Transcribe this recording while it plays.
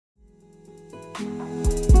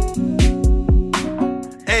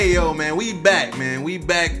Hey, yo, man, we back, man. We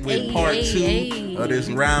back with part two of this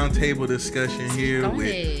roundtable discussion here.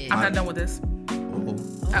 I'm not done with this.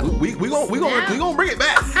 We gonna bring it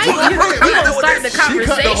back. We gonna start the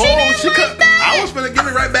conversation. I was finna give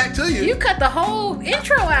it right back to you. You cut the whole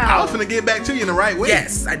intro out. I was finna get back to you in the right way.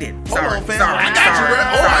 Yes, I did. Hold on, fam. I got you, bro.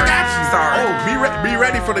 Oh, I got you. Sorry. Oh, be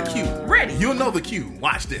ready for the cue. Ready. You'll know the cue.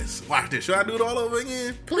 Watch this. Should I do it all over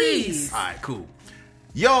again? Please. All right, cool.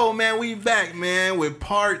 Yo, man, we back, man, with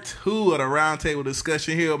part two of the roundtable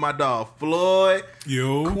discussion here with my dog Floyd,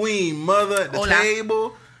 Queen Mother at the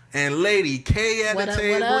table, and Lady K at the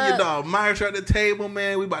table. Your dog Myers at the table,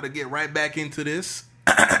 man. We about to get right back into this.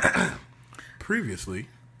 Previously.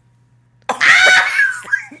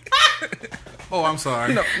 Oh, I'm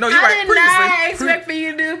sorry. No, you're right. I did not expect for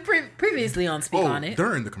you to do previously on Speak on It.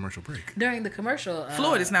 During the commercial break. During the commercial.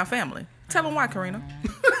 Floyd is now family. Tell them why, Karina.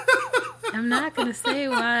 I'm not going to say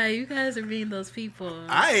why. You guys are being those people.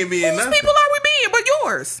 I ain't being nothing. Whose people are we being but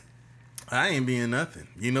yours? I ain't being nothing.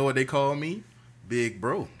 You know what they call me? Big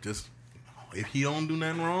bro. Just, if he don't do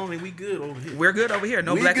nothing wrong, then we good over here. We're good over here.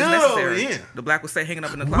 No we black is necessary. The black will stay hanging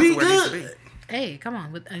up in the closet where it needs to be. Hey, come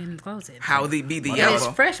on, in the closet. How be the ever? It's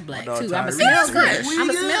fresh black too. I'ma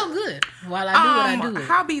smell good while I do what I do.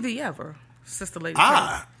 How be the ever, Sister Lady?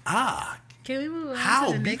 Can we move on? How?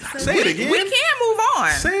 To the next Say it again. We can move on.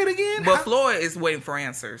 Say it again. But Floyd is waiting for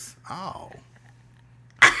answers. Oh.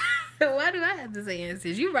 Why do I have to say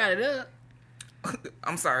answers? You brought it up.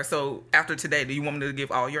 I'm sorry. So after today, do you want me to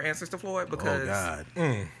give all your answers to Floyd? Because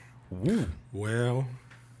Well,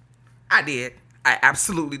 I did. I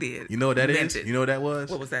absolutely did. You know what that is? It. You know what that was?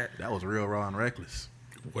 What was that? That was real, raw, and reckless.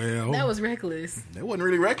 Well, that was reckless. That wasn't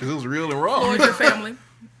really reckless. It was real and raw. Floyd, your family.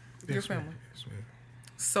 Your yes, family. Yes, man.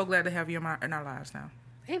 So glad to have you in our lives now.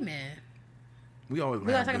 Amen. We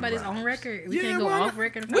gotta talk about this on record. We can't go off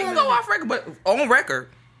record. We can go off record, but on record,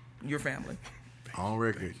 your family. On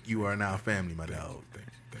record, you are now family, my dog.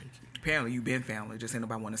 Thank you. Apparently, you been family. Just ain't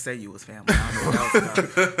nobody want to say you was family. I don't know what else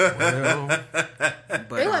about.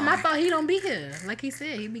 But it wasn't my fault. He don't be here. Like he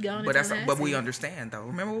said, he be gone. But we understand though.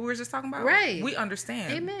 Remember what we were just talking about? Right. We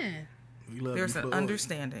understand. Amen. There's an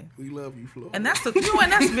understanding. We love you, Floyd. And that's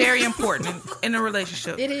that's very important in a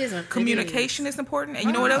relationship. It is. Communication is important. And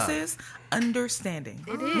you know what else is? Understanding.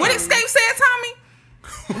 It is. What did Steve say,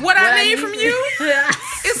 Tommy? What I need from you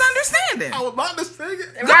is understanding. I was about to sing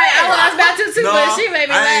it. Right, I was about to too, but she made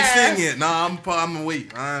me laugh. I ain't sing it. No, I'm gonna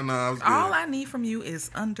wait. I know. All I need from you is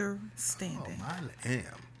understanding. Oh, I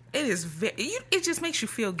am. It is it just makes you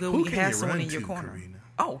feel good when you have someone in your corner. Karina?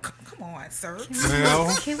 Oh, come on, sir.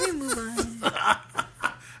 Well, can we move on?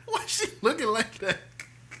 Why is she looking like that?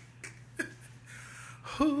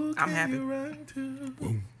 Who I'm happy. Run to?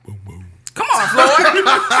 boom, boom, boom. Come on, Floyd.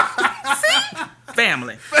 See?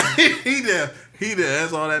 Family. He there.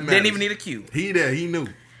 That's all that matters. Didn't even need a cue. He there. He knew.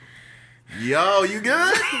 Yo, you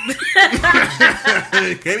good?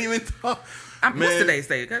 Can't even talk. What's today's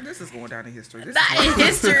date? This is going down in history. Not in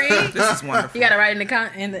history. This is wonderful. You got to write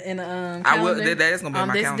in the I will. That is going to be on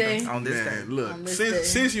my calendar. Day? On this day. Look,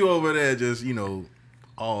 since you over there just,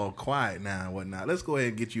 all quiet now and whatnot, let's go ahead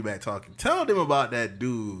and get you back talking. Tell them about that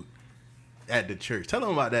dude at the church. Tell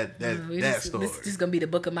them about that story. This is gonna be the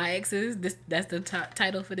Book of My Exes. That's the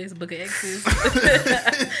title for this Book of Exes.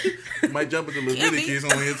 Might jump into Leviticus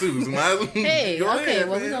on here too. So hey, ahead,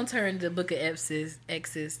 well, man. we're gonna turn to the Book of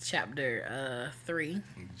Exes chapter 3.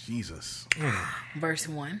 Jesus. Verse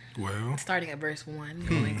 1. Well, starting at verse 1,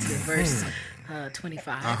 going to verse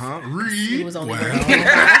 25. Read. It was only verse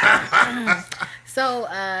 25. So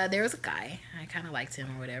there was a guy. I kind of liked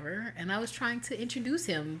him or whatever, and I was trying to introduce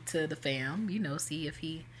him to the fam. See if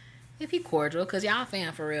he cordial, cause y'all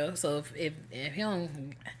fam for real. So if he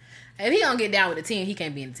don't get down with the team, he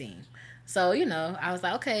can't be in the team. So I was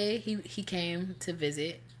like, okay. He came to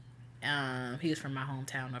visit. He was from my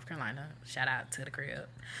hometown, North Carolina. Shout out to the crib.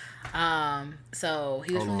 So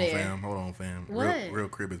he was from there. Hold on, fam. What? Real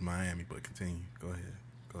crib is Miami, but continue. Go ahead.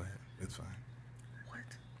 It's fine. What?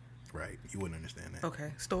 Right. You wouldn't understand that.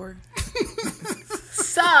 Okay. Story.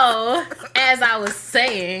 So, as I was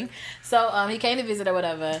saying, he came to visit or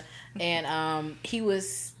whatever, and he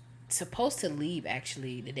was supposed to leave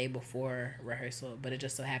actually the day before rehearsal, but it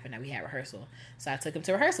just so happened that we had rehearsal. So I took him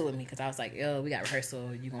to rehearsal with me because I was like, yo, we got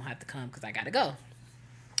rehearsal. You're going to have to come because I got to go.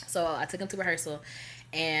 So I took him to rehearsal,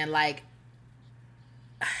 and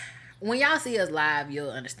when y'all see us live,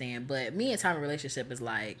 you'll understand. But me and Tom's relationship is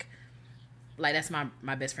like that's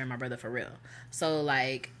my best friend, my brother for real. So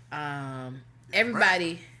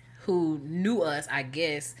everybody who knew us, I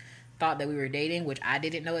guess, thought that we were dating, which I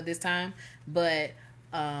didn't know at this time. But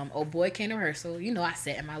Old boy came to rehearsal. You know, I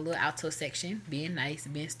sat in my little alto section, being nice,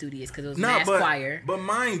 being studious, because it was mass choir. But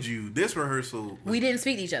mind you, this rehearsal... we didn't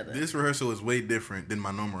speak to each other. This rehearsal is way different than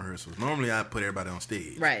my normal rehearsals. Normally, I put everybody on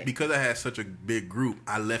stage. Right. Because I had such a big group,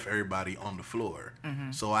 I left everybody on the floor.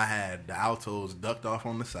 Mm-hmm. So I had the altos ducked off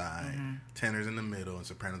on the side, tenors in the middle, and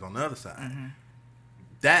sopranos on the other side. Mm-hmm.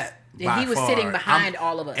 That, and he was sitting behind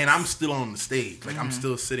all of us. And I'm still on the stage. Like, I'm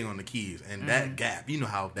still sitting on the keys. And that gap, you know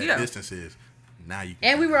how that distance is. Now you.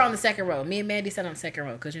 And we were on the second row. Me and Mandy sat on the second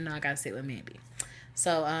row because, you know, I got to sit with Mandy.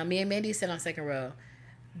 So me and Mandy sat on the second row.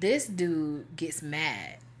 This dude gets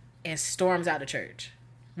mad and storms out of church.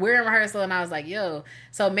 We're in rehearsal and I was like, yo.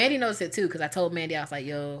 So Mandy noticed it too because I told Mandy, I was like,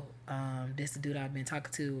 yo, this is the dude I've been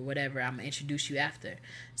talking to or whatever. I'm going to introduce you after.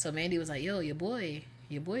 So Mandy was like, yo, your boy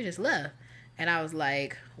just left. And I was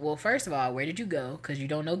like, well, first of all, where did you go? Because you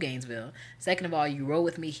don't know Gainesville. Second of all, you rode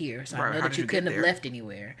with me here. So I know that you couldn't have left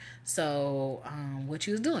anywhere. So what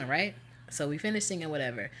you was doing, right? So we finished singing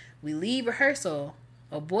whatever. We leave rehearsal.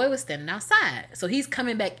 A boy was standing outside. So he's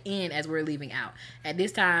coming back in as we're leaving out. At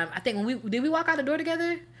this time, I think did we walk out the door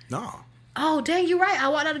together? No. Oh, dang, you're right. I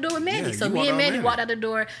walked out the door with Mandy. Yeah, so me and Mandy walked out the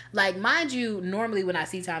door. Like, mind you, normally when I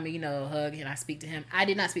see Tommy, you know, hug and I speak to him. I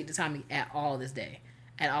did not speak to Tommy at all this day.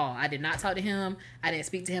 At all. I did not talk to him. I didn't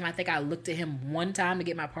speak to him. I think I looked at him one time to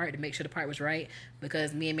get my part, to make sure the part was right,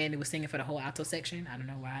 because me and Mandy was singing for the whole alto section. I don't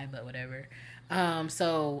know why, but whatever.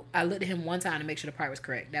 So I looked at him one time to make sure the part was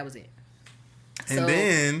correct. That was it. And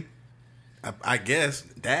then, I guess,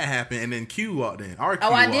 that happened, and then Q walked in. Our Q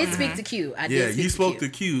I did speak to Q. You spoke to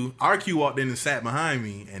Q. Our Q walked in and sat behind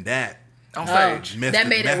me, and that... on stage. That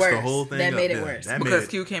made it worse. The whole thing that made it worse. Because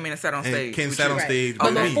Q came in and sat on stage. Stage.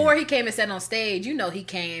 But before he came and sat on stage, you know, he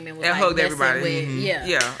came and was like hugged everybody. With,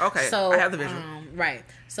 Yeah, okay. So, I have the visual. Right.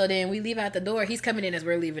 So then we leave out the door. He's coming in as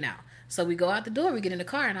we're leaving out. So we go out the door, we get in the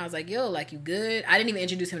car, and I was like, yo, like, you good? I didn't even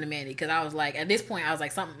introduce him to Mandy because I was like, at this point, I was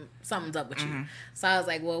like, something's up with you. So I was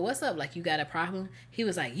like, well, what's up? Like, you got a problem? He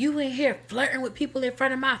was like, you in here flirting with people in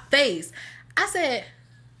front of my face. I said,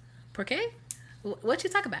 ¿Por qué? What you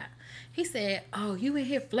talk about? He said, oh, you in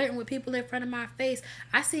here flirting with people in front of my face.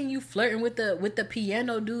 I seen you flirting with the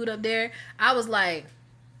piano dude up there. I was like,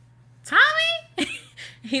 Tommy?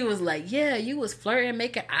 He was like, yeah, you was flirting,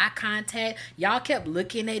 making eye contact. Y'all kept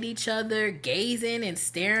looking at each other, gazing and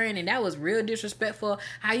staring, and that was real disrespectful.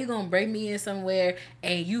 How you gonna bring me in somewhere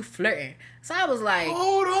and you flirting? So I was like,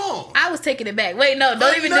 hold on. I was taking it back. Wait, no,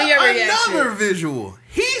 don't even do your reaction. Another visual.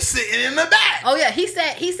 He's sitting in the back. Oh yeah, he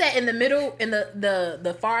sat in the middle, in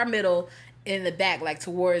the far middle, in the back, like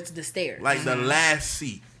towards the stairs, like the last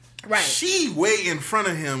seat. Right. She way in front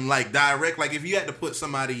of him, like direct. Like if you had to put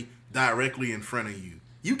somebody directly in front of you,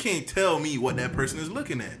 you can't tell me what that person is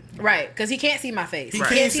looking at. Right, because he can't see my face. He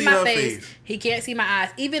can't see my face. He can't see my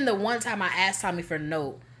eyes. Even the one time I asked Tommy for a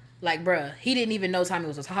note, like, bruh, he didn't even know Tommy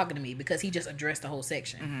was talking to me because he just addressed the whole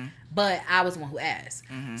section. But I was the one who asked.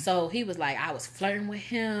 So he was like, I was flirting with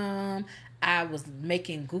him. I was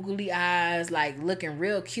making googly eyes, like looking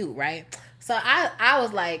real cute, right? So I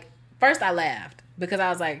was like, first I laughed because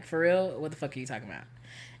I was like, for real? What the fuck are you talking about?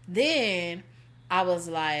 Then I was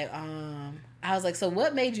like, so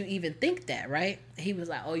what made you even think that, right? He was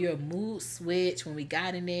like, oh, your mood switch when we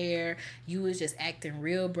got in there. You was just acting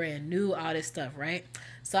real brand new, all this stuff, right?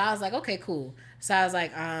 So I was like, okay, cool. So I was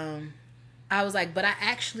like, but I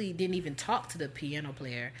actually didn't even talk to the piano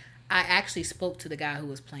player. I actually spoke to the guy who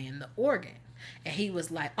was playing the organ. And he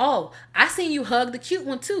was like, oh, I seen you hug the cute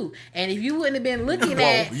one too. And if you wouldn't have been looking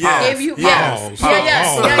at, let's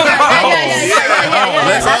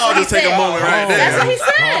all just take a moment right there. That's what he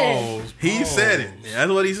said. He said it.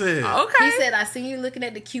 That's what he said. Okay. He said, I seen you looking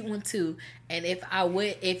at the cute one too. And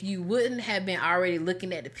if you wouldn't have been already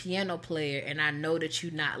looking at the piano player, and I know that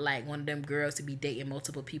you not like one of them girls to be dating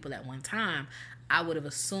multiple people at one time, I would have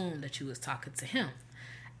assumed that you was talking to him.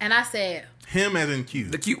 And I said... him as in Q.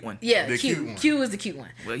 The cute one. Yeah, the cute one. Q is the cute one.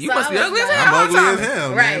 Well, you must be ugly as hell. I'm ugly as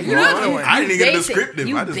hell. Right. I didn't even get a descriptive.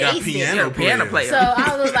 I just got piano player. So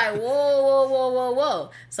I was like, whoa.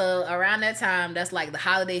 So around that time, that's like the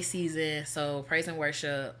holiday season. So praise and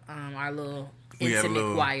worship, our little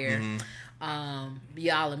intimate choir.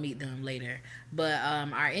 Y'all will meet them later. But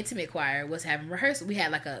our intimate choir was having rehearsal. We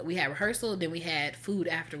had rehearsal, then we had food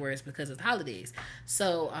afterwards because of the holidays.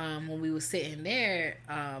 So when we was sitting there,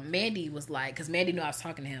 Mandy was like, because Mandy knew I was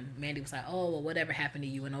talking to him. Mandy was like, oh, well, whatever happened to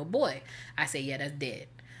you and old boy? I said, yeah, that's dead.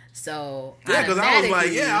 So yeah, because I was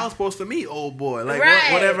like, I was supposed to meet old boy. Like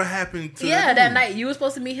whatever happened to that night? You were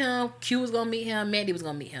supposed to meet him. Q was gonna meet him. Mandy was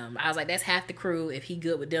gonna meet him. I was like, that's half the crew. If he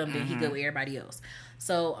good with them, then he good with everybody else.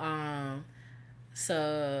 So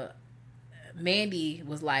Mandy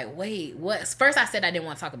was like, wait, what? First I said I didn't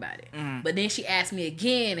want to talk about it. But then she asked me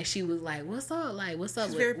again and she was like, what's up? Like, what's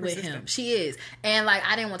up with him? She is. And like,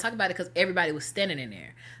 I didn't want to talk about it because everybody was standing in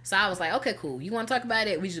there. So I was like, okay, cool. You want to talk about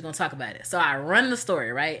it? We just going to talk about it. So I run the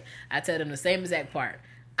story, right? I tell them the same exact part.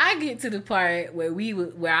 I get to the part where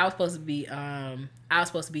I was supposed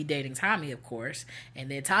to be dating Tommy, of course. And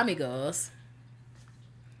then Tommy goes...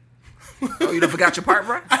 Oh, you done forgot your part,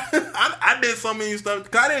 bro? I did so many stuff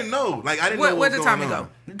because I didn't know. Like I didn't know. Where did Tommy go?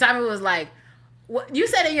 Tommy was like, "What you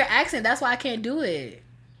said in your accent? That's why I can't do it."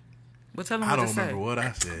 Well, tell him I what don't remember what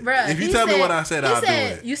I said. Bruh, if you tell me what I said, I'll do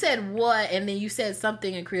it. You said what, and then you said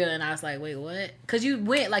something in Creole, and I was like, "Wait, what?" Because you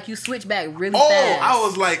went like you switched back really fast. I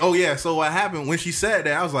was like, "Oh yeah." So what happened when she said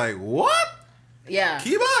that? I was like, "What?" Yeah.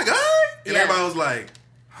 Keep on, guy. And everybody was like,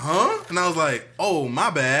 "Huh?" And I was like, "Oh,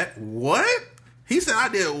 my bad. What?" He said, I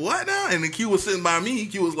did what now? And then Q was sitting by me.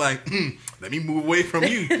 Q was like, let me move away from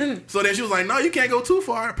you. So then she was like, no, you can't go too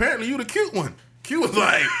far. Apparently, you the cute one. Q was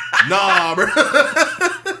like, nah, bro.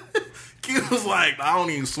 Q was like, I don't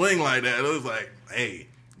even swing like that. It was like, hey,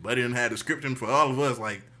 buddy done had a description for all of us.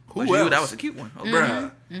 Like, who else? That was a cute one. Okay.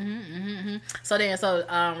 Bruh.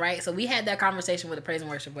 So we had that conversation with the praise and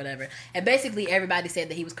worship, whatever. And basically, everybody said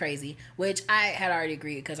that he was crazy, which I had already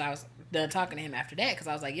agreed because I was done talking to him after that because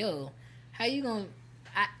I was like, yo, how you gonna...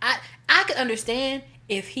 I could understand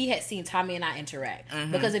if he had seen Tommy and I interact.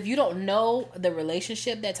 Because if you don't know the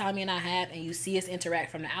relationship that Tommy and I have and you see us interact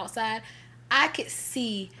from the outside, I could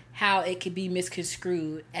see how it could be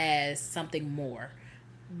misconstrued as something more.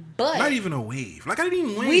 But not even a wave. Like I didn't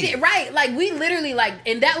even wave. We did, right. Like we literally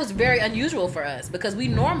and that was very unusual for us because we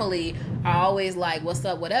normally are always like, what's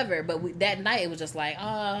up, whatever. But that night it was just like,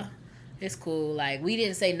 it's cool. Like, we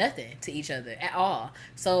didn't say nothing to each other at all.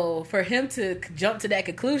 So, for him to jump to that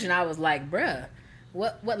conclusion, I was like, bruh,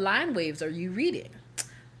 what line waves are you reading?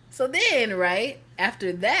 So then, right,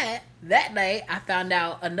 after that night, I found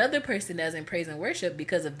out another person that's in praise and worship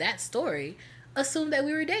because of that story assumed that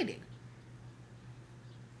we were dating.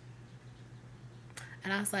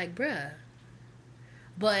 And I was like, bruh.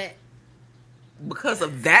 But... Because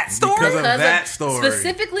of that story? Because of that story.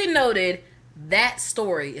 Specifically noted... That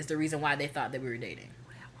story is the reason why they thought that we were dating.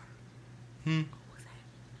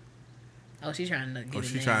 Oh, she's trying to get a name.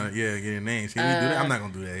 She's trying to, get a name. See, we do that? I'm not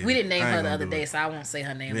going to do that either. We didn't name her the other day, so I won't say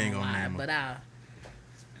her name online. But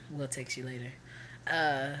we'll text you later.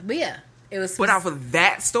 But yeah, it was... But off of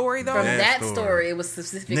that story, though? From that story, it was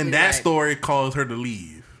specifically... And then that story caused her to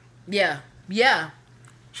leave. Yeah. Yeah.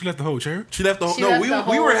 She left the whole church? She left the whole... No,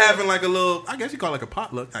 we were having like a little... I guess you call it like a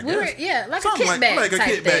potluck, I guess. Like something a kickback like a type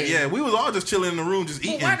kickback, thing. yeah. We was all just chilling in the room, just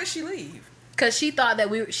eating. Why did she leave? Because she thought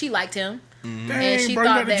that she liked him. Dang, And she bro,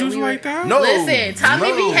 thought you got that the juice we were... like that? No. Listen,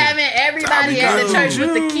 Tommy be having everybody at the church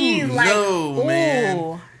with the keys like... No,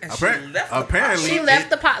 man. Apparently, she left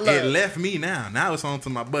the potluck. It left me now. Now it's on to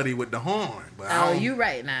my buddy with the horn. But you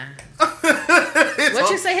right now. What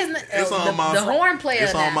you say his name? The horn player.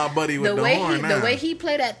 It's on my buddy with the horn now. The way he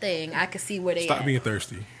play that thing, I could see where they Stop being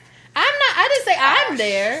thirsty. I didn't say I'm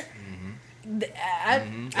there.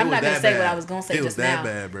 I'm not gonna say what I was gonna say just now. It was that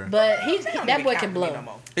bad, bro. But that boy can blow.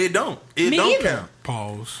 It don't. It don't count.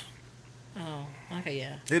 Pause. Oh, okay,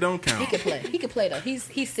 yeah. It don't count. He can play. He can play though. He's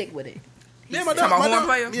sick with it. Yeah, my dog. My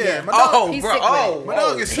dog He's sick with it. My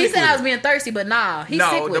dog is sick. He said I was being thirsty, but nah, he's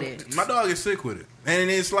sick with it. My dog is sick with it,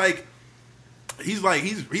 and it's like he's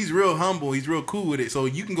real humble. He's real cool with it. So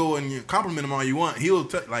you can go and compliment him all you want. He'll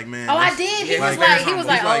like, man. Oh, I did. He was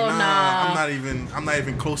like, oh nah. I'm not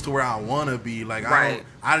even close to where I want to be. Like right.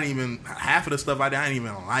 I didn't even half of the stuff I didn't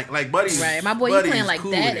even like. Like buddy, right? My boy, you playing like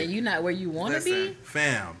cool that, and you not where you want to be.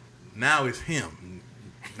 Fam, now it's him.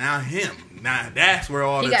 Now that's where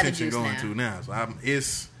all the attention going to now. So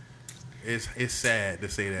it's sad to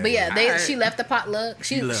say that. But yeah, she left the potluck.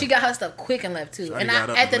 She got her stuff quick and left too. So and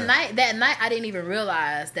that night I didn't even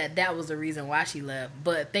realize that was the reason why she left.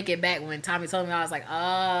 But thinking back when Tommy told me, I was like,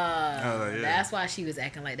 that's why she was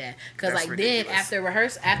acting like that. Because like ridiculous. Then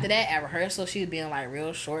at rehearsal, she was being like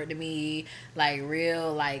real short to me, like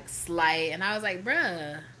real like slight, and I was like,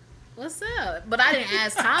 bruh. What's up? But I didn't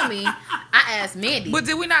ask Tommy. I asked Mandy. But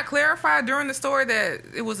did we not clarify during the story that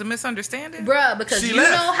it was a misunderstanding? Bruh, because you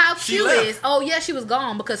know how Q is. Oh, yeah, she was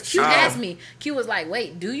gone because Q asked me. Q was like,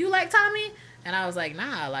 wait, do you like Tommy? And I was like,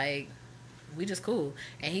 nah, like, we just cool.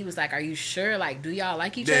 And he was like, are you sure? Like, do y'all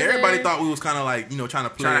like each other? Yeah, everybody thought we was kind of like, trying to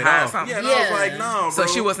play it off. Something. Yeah, and I was like, no, bro. So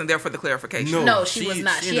she wasn't there for the clarification? No, she was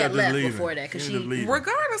not. She had left before that.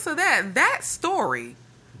 Regardless of that story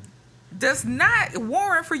does not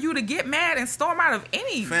warrant for you to get mad and storm out of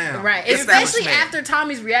any right, especially after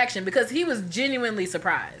Tommy's reaction, because he was genuinely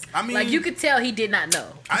surprised. I mean, like, you could tell he did not know.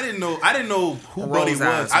 I didn't know who Buddy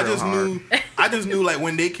was. I just knew like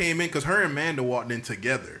when they came in, because her and Amanda walked in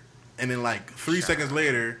together, and then like 3 seconds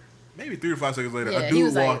later, maybe 3 or 5 seconds later, a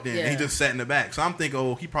dude walked in. And he just sat in the back. So I'm thinking,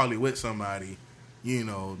 oh, he probably with somebody, you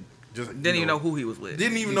know. Just didn't even know who he was with.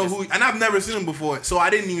 Didn't even know who, and I've never seen him before, so I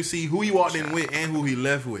didn't even see who he walked in with and who he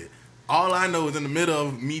left with. All I know is in the middle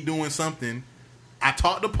of me doing something, I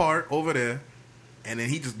talked the part over there, and then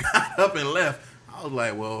he just got up and left. I was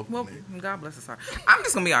like, well, God bless his heart. I'm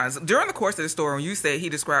just gonna be honest. During the course of the story, when you said he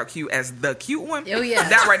described Q as the cute one, oh yeah,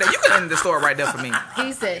 that right there, you could end the story right there for me.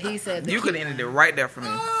 He said you could end it right there for me.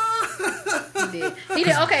 He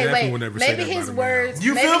did. Okay, wait. Maybe his words.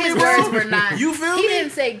 Words were not. You feel me? He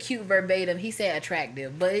didn't say cute verbatim. He said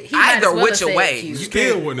attractive, but he either might as well which have way. Cute. You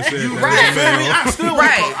still wouldn't have said you that. I still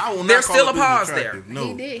right. I will not There's call still a a pause attractive. there. No,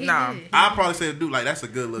 He did. I'll probably say the dude like that's a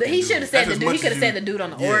good looking. He should have said the dude. He could have said the dude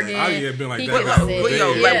on the organ. Oh yeah, been like he that.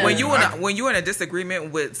 Like when you're in a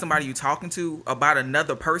disagreement with somebody you talking to about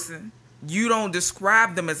another person, you don't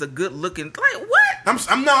describe them as a good looking. Like what?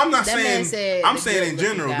 I'm not saying. I'm saying in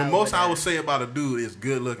general. The most I would say about a dude is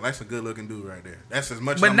good looking. That's a good looking dude right there. That's as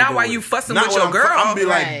much. But not while you fussing with your girl. I'm be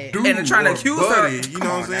like, dude, and trying to accuse buddy, her. You know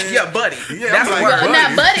what I'm saying? Yeah, buddy. Yeah, that's like, worse.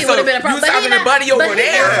 Now, buddy would have been a problem. You talking to buddy over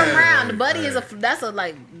there? From around. Buddy is that's a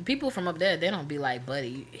like people from up there. They don't be like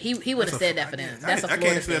buddy. He would have said that for them. That's a Florida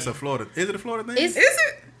thing. I can't say that's a Florida. Is it a Florida thing? Is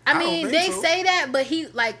it? I mean, they say that, but he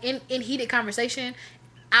like in heated conversation.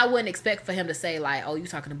 I wouldn't expect for him to say like, "Oh, you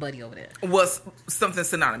talking to Buddy over there?" Was something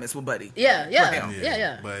synonymous with Buddy? Yeah.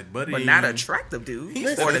 But Buddy, but not attractive dude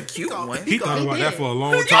or the cute one. He thought about that for a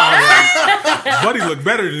long time. Like, Buddy looked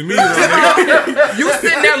better than me. You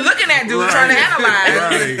sitting there looking at dude trying to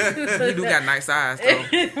analyze. He do got nice eyes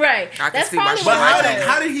though. Right. I can see why. But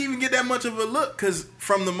how did he even get that much of a look? Because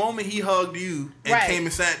from the moment he hugged you and came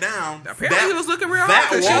and sat down, apparently he was looking real hard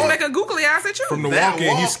because she was making googly eyes at you. From the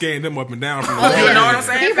walk-in, he scanned them up and down. From the you know what I'm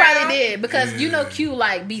saying? He probably did because you know Q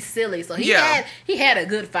like be silly, so he had a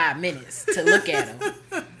good 5 minutes to look at him.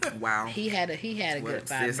 Wow, he had a good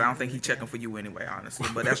 5 minutes. I don't think he's checking for you anyway, honestly,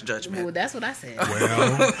 but that's judgment. Well, that's what I said.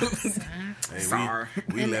 Well, sorry,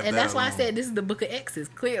 and that's why I said this is the book of X's.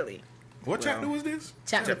 Clearly, what chapter was this?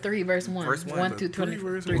 Chapter 3, verse 1. 1 through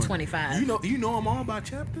 25. You know them all by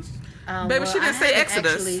chapters? Baby, she didn't say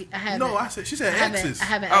Exodus. She said Exodus. I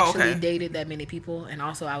haven't actually dated that many people, and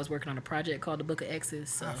also I was working on a project called the Book of X's.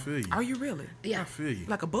 So. I feel you. Are you really? Yeah. I feel you.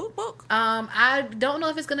 Like a book? I don't know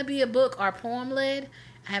if it's going to be a book or poem led.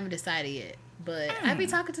 I haven't decided yet, but I'd be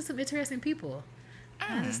talking to some interesting people.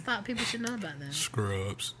 I just thought people should know about them.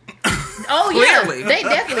 Scrubs. Oh Clearly.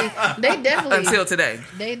 Yeah, they definitely. Until today.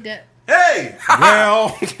 Hey! Well,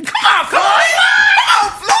 come on, Floyd!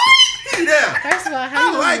 Yeah. First of all,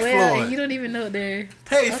 how you like well Floyd. And you don't even know they're...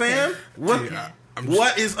 Hey, fam.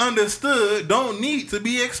 What is understood don't need to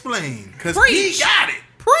be explained. Because he got it.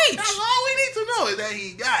 Preach. That's all we need to know is that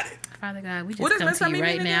he got it. Father God, we just come to you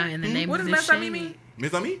right now in the name of this shame. mean?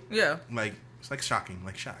 Miss me? Yeah. Like, it's like shocking.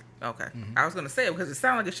 Like shock. Okay. I was going to say it because it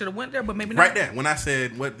sounded like it should have went there, but maybe not. Right there. When I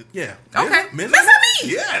said, what? Yeah. Okay. Miss me?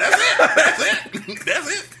 Yeah, that's it. That's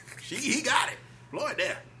it. He got it. Floyd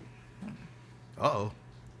there. Uh-oh.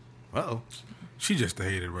 She just a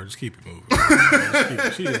hater, bro. Just keep it moving.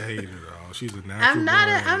 She's a hater, though. She's a natural. I'm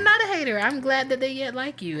not a hater. I'm glad that they yet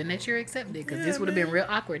like you and that you're accepted because this would have been real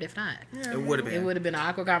awkward if not. Yeah, it would have been. It would have been an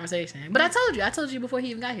awkward conversation. But I told you before he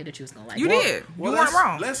even got here that you was gonna like. You did. You weren't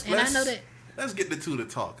wrong. I know that. Let's get the two to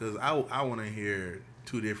talk because I want to hear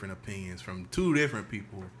two different opinions from two different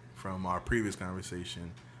people from our previous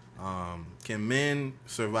conversation. Can men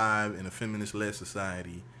survive in a feminist-led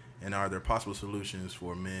society, and are there possible solutions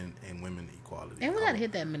for men and women equality? And we gotta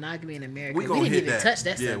hit that monogamy in America. We didn't even touch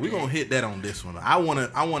that. Yeah, we're gonna hit that on this one. I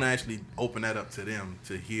wanna actually open that up to them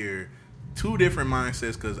to hear two different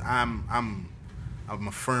mindsets because I'm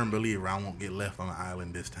a firm believer I won't get left on the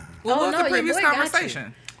island this time. Well, what was the previous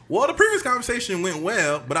conversation? Well, the previous conversation went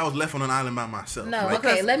well, but I was left on an island by myself. No,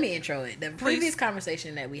 okay, let me intro it. The previous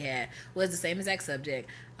conversation that we had was the same exact subject.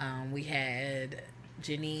 We had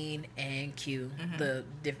Janine and Q, the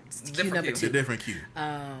number 2. The different Q.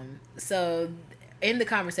 So in the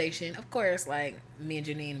conversation, of course, like me and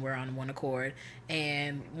Janine were on one accord,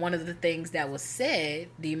 and one of the things that was said,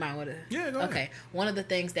 do you mind what? Yeah, go ahead. Okay. One of the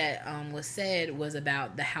things that was said was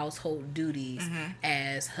about the household duties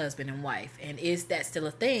as husband and wife, and is that still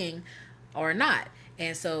a thing or not?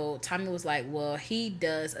 And so Tommy was like, well, he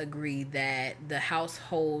does agree that the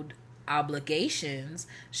household obligations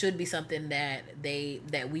should be something that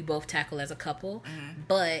we both tackle as a couple.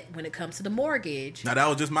 But when it comes to the mortgage, now that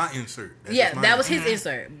was just my insert. That was his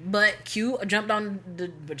insert. But Q jumped on the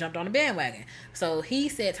bandwagon. So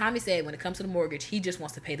Tommy said, when it comes to the mortgage, he just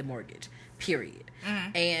wants to pay the mortgage. Period.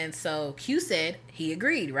 And so Q said he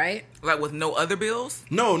agreed, right? Like with no other bills?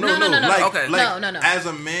 No. Like, okay. No. As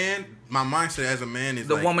a man, my mindset as a man is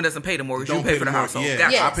the woman doesn't pay the mortgage. You pay for the household. Yeah,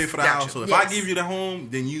 gotcha. I pay for the household. If I give you the home,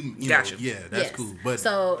 then you gotcha. know, that's cool. But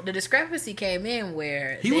so the discrepancy came in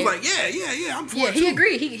where he was like, yeah, I'm for it. He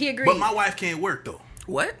agreed. He agreed. But my wife can't work though.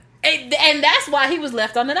 What? And that's why he was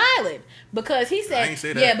left on an island, because he said, I ain't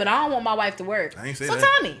say that. but I don't want my wife to work. I ain't say so that.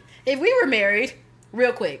 Tommy, if we were married,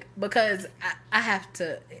 real quick, because I have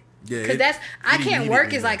to, because I can't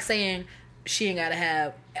work is like saying she ain't gotta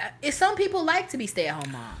have. Some people like to be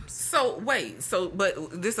stay-at-home moms. So wait,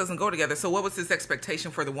 but this doesn't go together. So what was his expectation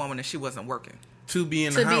for the woman if she wasn't working? To be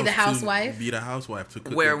in the house, be the housewife, to be the housewife, to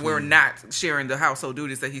cook. Where we're not sharing the household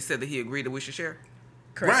duties that he said that he agreed that we should share.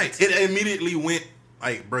 Correct. Right. It immediately went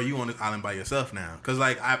like, bro, you on this island by yourself now? Because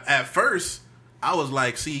like at first I was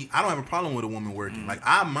like, see, I don't have a problem with a woman working. Like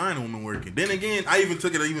I mind a woman working. Then again, I even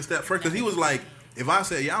took it an even step further because he was like, if I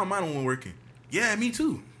said, I don't mind a woman working. Yeah, me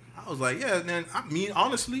too. I was like, then I mean,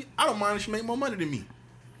 honestly, I don't mind if she make more money than me.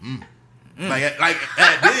 Like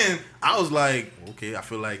at then, I was like, okay, I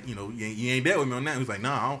feel like, you ain't there with me on that. He was like,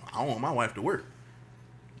 I don't want my wife to work.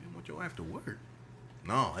 You don't want your wife to work?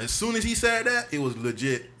 No. As soon as he said that, it was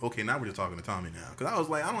legit. Okay, now we're just talking to Tommy now. Because I was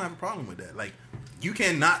like, I don't have a problem with that. Like, you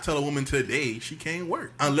cannot tell a woman today she can't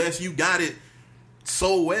work unless you got it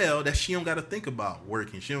so well that she don't got to think about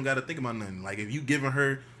working. She don't got to think about nothing. Like, if you giving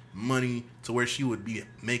her money to where she would be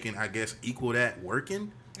making, I guess, equal that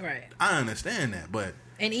working, right? I understand that, but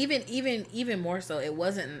and even more so, it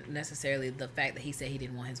wasn't necessarily the fact that he said he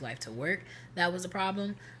didn't want his wife to work that was the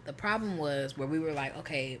problem. The problem was where we were like,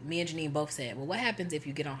 okay, me and Janine both said, well, what happens if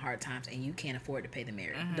you get on hard times and you can't afford to pay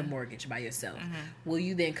the mortgage by yourself? Will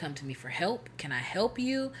you then come to me for help? Can I help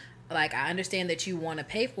you? Like, I understand that you want to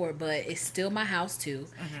pay for it, but it's still my house too.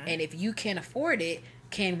 And if you can't afford it,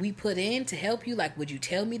 can we put in to help you? Like, would you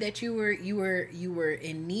tell me that you were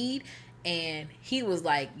in need? And he was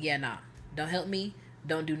like, nah, don't help me,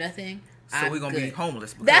 don't do nothing. So we're gonna be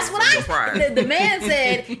homeless. That's what the man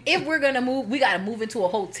said. If we're gonna move, we gotta move into a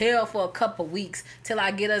hotel for a couple weeks till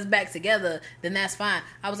I get us back together. Then that's fine.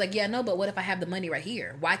 I was like, no, but what if I have the money right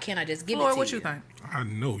here? Why can't I just give it to you? What you think? I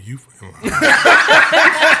know you fucking lying.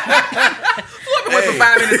 Floyd went for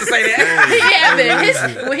 5 minutes to say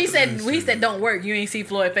that. When he said don't work, you ain't see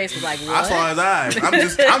Floyd's face was like, what? I saw his eyes.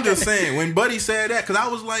 I'm just saying, when Buddy said that, because I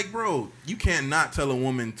was like, bro, you cannot tell a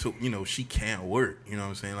woman to, she can't work. You know what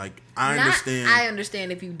I'm saying? Like, I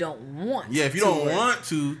understand if you don't want to. Yeah, if you don't want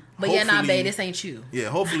to. But babe, this ain't you. Yeah,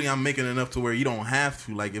 hopefully I'm making enough to where you don't have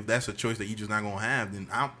to. Like, if that's a choice that you're just not going to have, then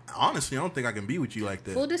honestly, I don't think I can be with you like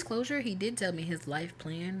that. Full disclosure, he did tell me his life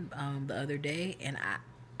plan the other day, and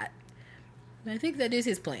I think that is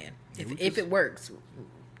his plan. If it works,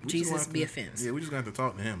 Jesus be offense. Yeah, we just got to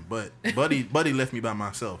talk to him. But Buddy left me by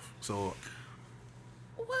myself. So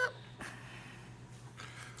what?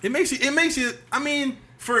 It makes you. I mean,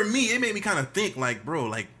 for me, it made me kind of think like, bro,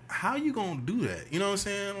 like, how you gonna do that? You know what I'm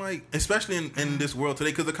saying? Like, especially in this world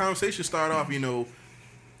today, because the conversation started off,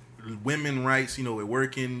 women rights, with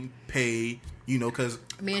working, pay, because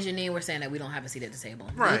me and Janine were saying that we don't have a seat at the table.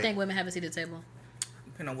 Right. Do you think women have a seat at the table?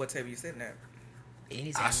 Depending on what table you're sitting at.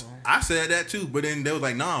 Any table. I said that too, but then they was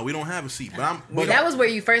like, "Nah, we don't have a seat." But that was where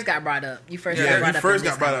you first got brought up. You first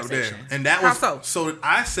got brought up there, and that was how so? So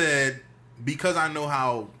I said, because I know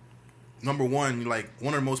how. Number one, like,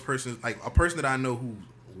 one of the most persons, like, a person that I know who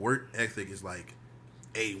work ethic is like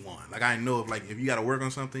A1. Like, I know if you got to work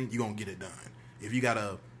on something, you're going to get it done. If you got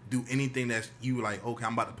to do anything that's you like, okay,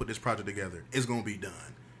 I'm about to put this project together, it's going to be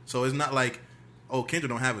done. So it's not like, oh, Kendra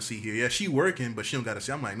don't have a seat here. Yeah, she working, but she don't got a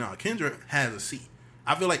seat. I'm like, no, Kendra has a seat.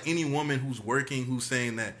 I feel like any woman who's working, who's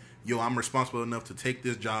saying that, I'm responsible enough to take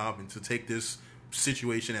this job and to take this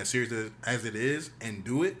situation as serious as it is and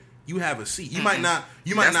do it, you have a seat. You might not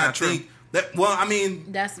think that. Well, I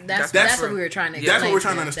mean, that's what we were trying to. That's what we're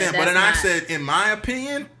trying to understand. But then I said, in my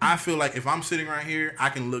opinion, I feel like if I'm sitting right here, I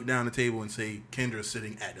can look down the table and say Kendra's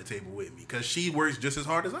sitting at the table with me because she works just as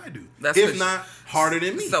hard as I do, if not harder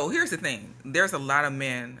than me. So here's the thing: there's a lot of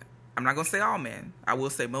men. I'm not gonna say all men. I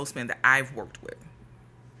will say most men that I've worked with.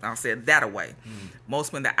 I'll say it that way.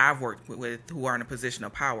 Most men that I've worked with who are in a position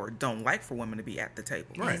of power don't like for women to be at the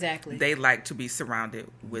table. Right. Exactly. They like to be surrounded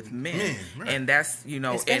with men. Right. And that's,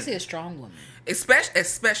 especially a strong woman.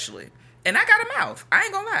 Especially. And I got a mouth. I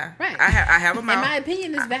ain't gonna lie. Right. I have a mouth. And my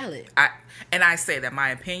opinion is valid. I say that my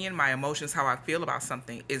opinion, my emotions, how I feel about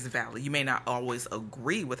something is valid. You may not always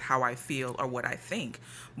agree with how I feel or what I think,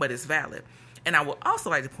 but it's valid. And I would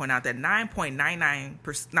also like to point out that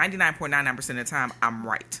 99.99% of the time, I'm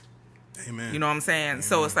right. Amen. You know what I'm saying? Amen.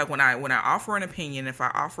 So it's like when I offer an opinion, if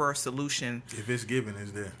I offer a solution, if it's given,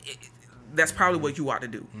 it's there. That's probably what you ought to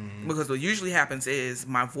do. Because what usually happens is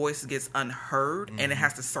my voice gets unheard and it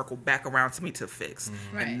has to circle back around to me to fix.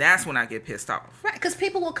 Right. And that's when I get pissed off. Right, because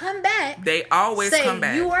people will come back. They always come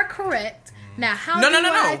back. You are correct. Now, how no,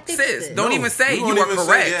 I fix sis, this? don't even say you are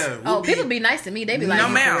correct. People be nice to me. They be like, no,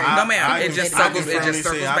 ma'am. No, ma'am. It just circles back.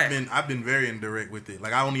 I've been very indirect with it.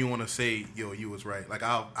 Like, I don't even want to say, yo, you was right. Like,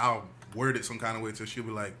 I'll word it some kind of way till she'll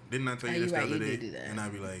be like, didn't I tell you this the other day? And I'll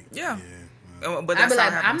be like, yeah. But I'd be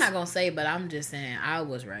like, I'm not gonna say, but I'm just saying I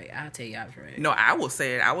was right. I'll tell you I was right. No, I will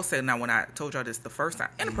say it. I will say it now when I told y'all this the first time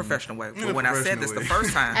in a professional way. But when I said this the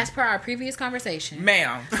first time, as per our previous conversation,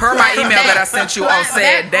 ma'am, per my email that I sent you on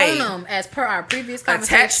said day, as per our previous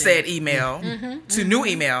conversation, attach said email to new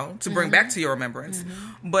email to bring back to your remembrance.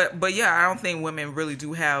 But yeah, I don't think women really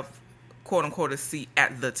do have, quote unquote, a seat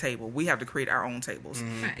at the table. We have to create our own tables.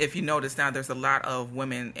 Right. If you notice now, there's a lot of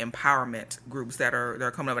women empowerment groups that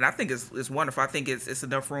are coming up, and I think it's wonderful. I think it's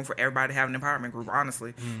enough room for everybody to have an empowerment group.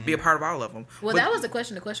 Honestly, be a part of all of them. Well, that was the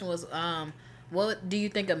question. The question was, what do you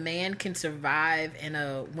think a man can survive in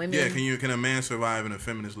a women? Yeah, can a man survive in a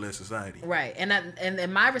feminist-led society? Right,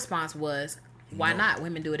 and my response was, why not?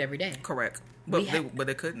 Women do it every day. Correct. But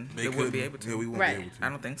they couldn't. They wouldn't be able to. Yeah, we wouldn't be able to. I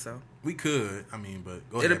don't think so. We could. I mean, but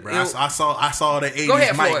go ahead, bro. I saw the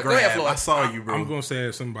 80s mic grab. I saw you, bro. I'm going to say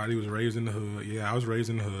as somebody who was raised in the hood. Yeah, I was raised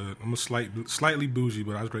in the hood. I'm slightly bougie,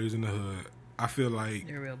 but I was raised in the hood. I feel like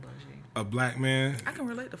you're real bougie. A black man. I can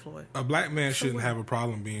relate to Floyd. A black man shouldn't have a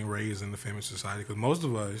problem being raised in the feminist society because most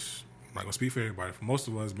of us, I'm not going to speak for everybody, but most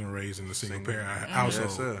of us been raised in a single parent household.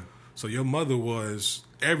 Yes, sir. So your mother was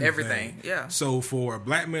everything. Yeah. So for a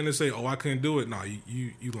black man to say, "Oh, I couldn't do it," no,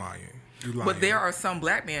 you lying. You lying. But there are some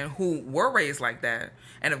black men who were raised like that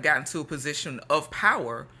and have gotten to a position of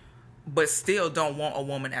power, but still don't want a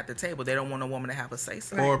woman at the table. They don't want a woman to have a say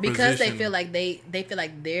so. Right. Because they feel like they feel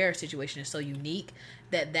like their situation is so unique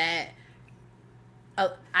that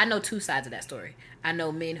I know two sides of that story. I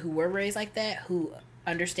know men who were raised like that who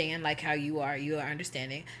understand like how you are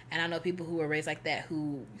understanding, and I know people who were raised like that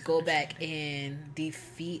who go back and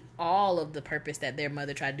defeat all of the purpose that their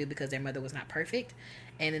mother tried to do because their mother was not perfect,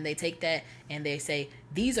 and then they take that and they say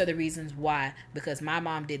these are the reasons why, because my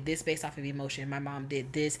mom did this based off of emotion, my mom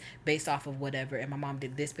did this based off of whatever, and my mom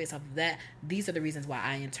did this based off of that. These are the reasons why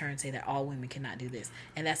I in turn say that all women cannot do this,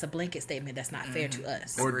 and that's a blanket statement that's not fair to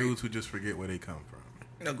us. Or dudes who just forget where they come from.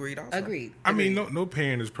 Agreed. Also. Agreed. I mean, no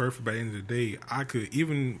parent is perfect. By the end of the day, I could,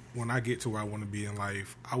 even when I get to where I want to be in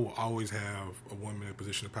life, I will always have a woman in a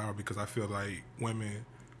position of power because I feel like women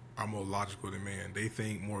are more logical than men. They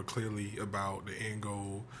think more clearly about the end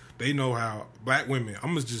goal. They know how black women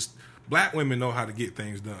know how to get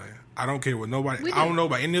things done. I don't care what nobody. I don't know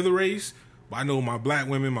about any other race, but I know my black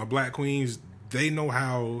women, my black queens. They know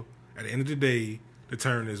how at the end of the day to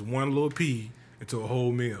turn this one little pea into a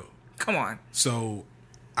whole meal. Come on. So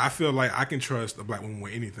I feel like I can trust a black woman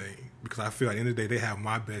with anything because I feel like at the end of the day, they have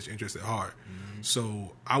my best interest at heart.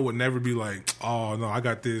 So I would never be like, oh, no, I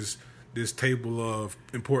got this table of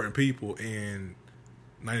important people and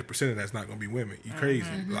 90% of that's not going to be women. You crazy.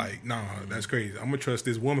 Like, nah, that's crazy. I'm going to trust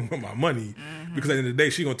this woman with my money because at the end of the day,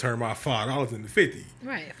 she going to turn my $5 into $50.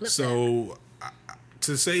 Right. Flip so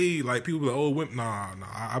to say, like, people be like, oh, women, nah,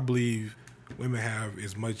 I believe women have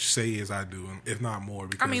as much say as I do, if not more.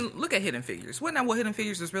 Because I mean, look at Hidden Figures. Wasn't that what Hidden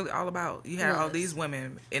Figures is really all about? You had all these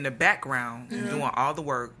women in the background doing all the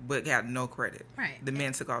work, but got no credit. Right. The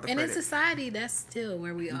men took all the credit. And in society, that's still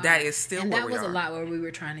where we are. That is still where we are. And that was a lot where we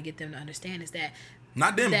were trying to get them to understand is that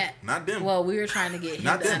Not them. Well, we were trying to get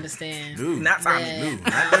him to understand. Dude. Not Tommy. Dude,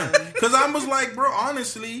 not them. Because I was like, bro,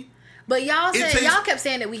 honestly. But y'all kept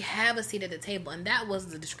saying that we have a seat at the table, and that was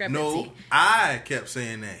the discrepancy. No, I kept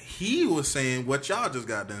saying that. He was saying what y'all just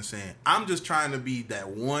got done saying. I'm just trying to be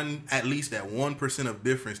at least that 1% of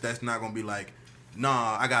difference. That's not going to be like,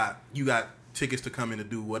 nah, you got tickets to come in to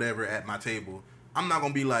do whatever at my table. I'm not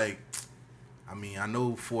going to be like, I mean, I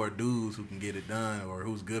know 4 dudes who can get it done or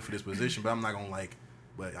who's good for this position, but I'm not going to like,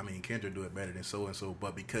 but I mean, Kendra do it better than so-and-so,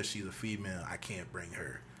 but because she's a female, I can't bring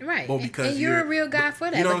her. Right. Well, because and you're a real guy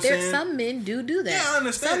for that. You know but there's some men do that. Yeah, I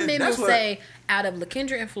understand. Some men will say, out of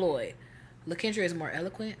LaKendra and Floyd, LaKendra is more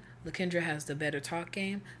eloquent. LaKendra has the better talk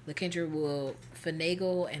game. LaKendra will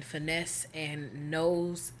finagle and finesse and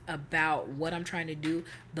knows about what I'm trying to do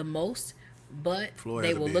the most. But Floyd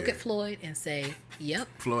they will look at Floyd and say, "Yep,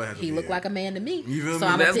 Floyd has he looked like a man to me." You feel so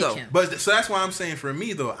me? I'm gonna pick him. But so that's why I'm saying for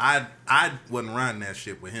me though, I wasn't riding that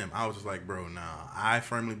shit with him. I was just like, bro, nah. I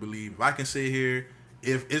firmly believe if I can sit here,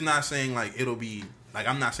 if it's not saying like it'll be like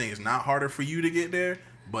I'm not saying it's not harder for you to get there,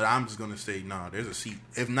 but I'm just gonna say nah. There's a seat.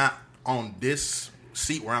 If not on this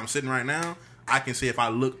seat where I'm sitting right now, I can say if I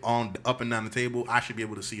look on up and down the table, I should be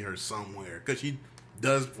able to see her somewhere because she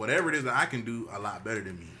does whatever it is that I can do a lot better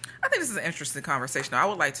than me. I think this is an interesting conversation. I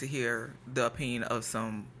would like to hear the opinion of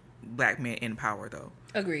some black men in power, though.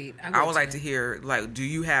 Agreed. I would like to hear, like, do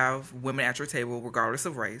you have women at your table regardless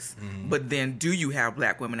of race? Mm-hmm. But then, do you have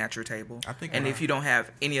black women at your table? I think. And if you don't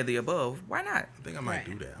have any of the above, why not? I think I might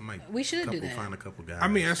do that. We should do that. Find a couple guys. I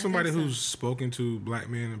mean, as somebody who's spoken to black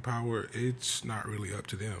men in power, it's not really up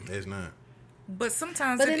to them. It's not. But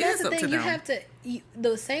sometimes it is up to them. You have to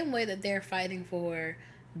the same way that they're fighting for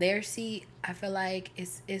their seat. I feel like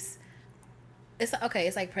it's okay.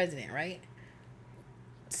 It's like president, right?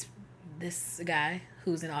 This guy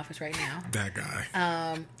who's in office right now. That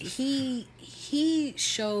guy. He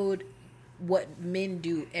showed what men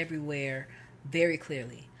do everywhere very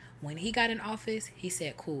clearly. When he got in office, he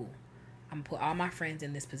said, "Cool, I'm gonna put all my friends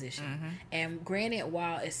in this position." Mm-hmm. And granted,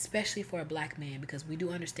 while especially for a black man, because we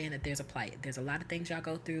do understand that there's a plight. There's a lot of things y'all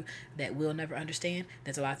go through that we'll never understand.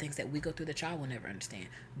 There's a lot of things that we go through that y'all will never understand.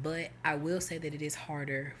 But I will say that it is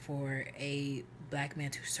harder for a black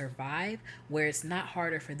man to survive, where it's not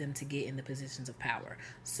harder for them to get in the positions of power.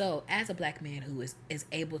 So as a black man who is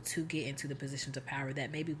able to get into the positions of power,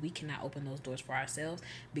 that maybe we cannot open those doors for ourselves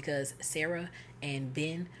because Sarah and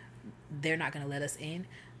Ben, they're not going to let us in.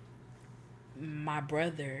 My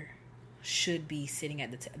brother should be sitting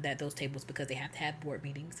at those tables because they have to have board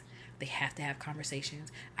meetings. They have to have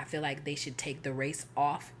conversations. I feel like they should take the race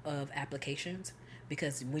off of applications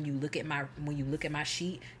because when you look at my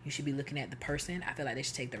sheet, you should be looking at the person. I feel like they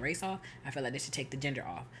should take the race off. I feel like they should take the gender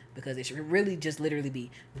off because it should really just literally be,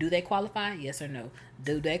 do they qualify? Yes or no.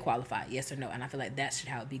 Do they qualify? Yes or no. And I feel like that should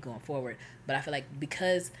how it be going forward. But I feel like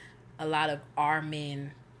because a lot of our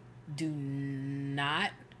men do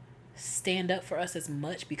not stand up for us as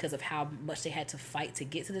much because of how much they had to fight to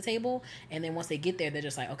get to the table, and then once they get there, they're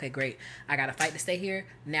just like, okay, great, I gotta fight to stay here.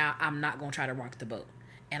 Now I'm not gonna try to rock the boat.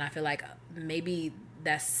 And I feel like maybe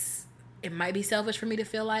it might be selfish for me to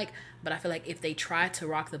feel like, but I feel like if they try to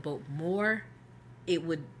rock the boat more, it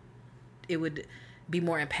would be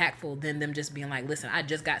more impactful than them just being like, listen, I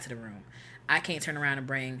just got to the room, I can't turn around and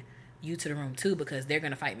bring you to the room too because they're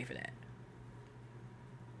gonna fight me for that.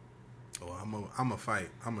 Oh, I'm gonna fight.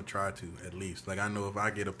 I'm gonna try to at least. Like I know if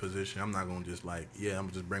I get a position, I'm not gonna just like, yeah, I'm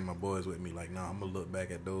gonna just bring my boys with me. Like, no, I'm gonna look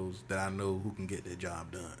back at those that I know who can get their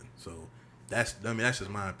job done. So that's just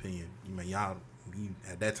my opinion. You mean y'all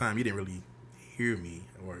at that time you didn't really hear me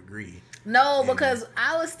or agree. No, because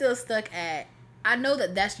I was still stuck at. I know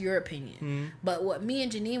that that's your opinion, mm-hmm. but what me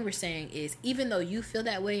and Janine were saying is, even though you feel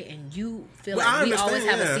that way and you feel like we always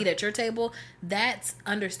have a seat at your table, that's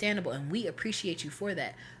understandable, and we appreciate you for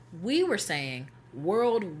that. We were saying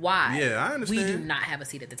worldwide, I understand. We do not have a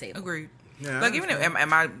seat at the table. Agreed. Yeah, like even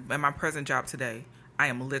at my present job today, I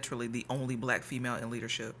am literally the only black female in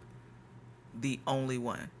leadership, the only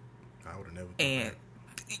one. I would have never. And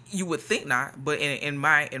you would think not, but in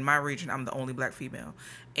my region, I'm the only black female,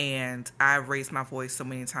 and I've raised my voice so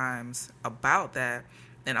many times about that,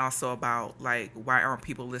 and also about like why aren't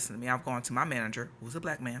people listening to me? I've gone to my manager, who's a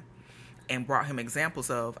black man, and brought him examples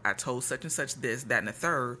of I told such and such this, that, and the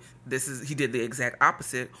third. He did the exact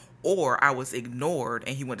opposite, or I was ignored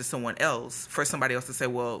and he went to someone else for somebody else to say,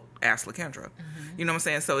 well, ask LaKendra. Mm-hmm. You know what I'm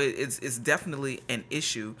saying? So it's definitely an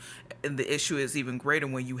issue, and the issue is even greater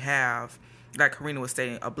when you have, like Karina was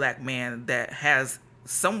saying, a black man that has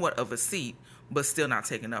somewhat of a seat but still not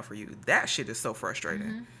taking up for you. That shit is so frustrating.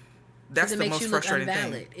 Mm-hmm. That's the most frustrating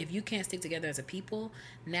thing. If you can't stick together as a people,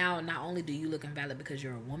 now not only do you look invalid because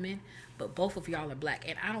you're a woman, but both of y'all are black.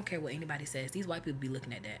 And I don't care what anybody says. These white people be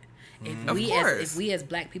looking at that. If we as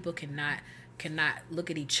black people cannot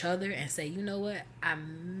look at each other and say, you know what, I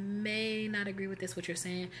may not agree with this, what you're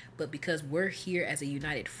saying, but because we're here as a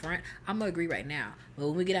united front, I'm going to agree right now. But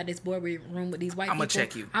when we get out this boardroom with these white people, I'm going to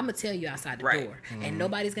check you. I'm going to tell you outside the door. Mm-hmm. And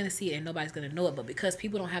nobody's going to see it and nobody's going to know it. But because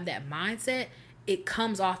people don't have that mindset, it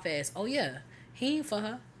comes off as, oh yeah, he ain't for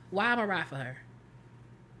her. Why am I ride for her?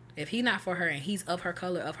 If he not for her and he's of her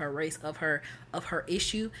color, of her race, of her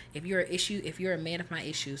issue, if you're a man of my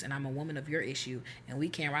issues and I'm a woman of your issue, and we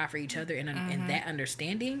can't ride for each other in that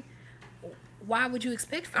understanding, why would you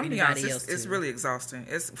expect for anybody else to? It's really exhausting.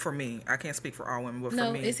 It's for me. I can't speak for all women, but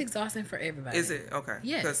for me, it's exhausting for everybody. Is it? Okay.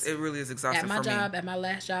 Yes. Because it really is exhausting for me. At my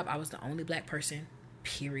last job, I was the only black person,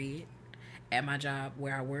 period. at my job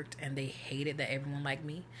where I worked, and they hated that everyone liked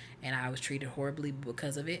me, and I was treated horribly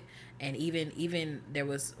because of it. And even there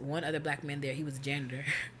was one other black man there. He was a janitor,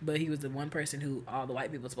 but he was the one person who all the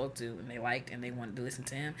white people spoke to, and they liked, and they wanted to listen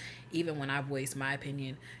to him. Even when I voiced my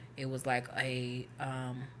opinion, it was like a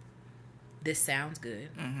this sounds good.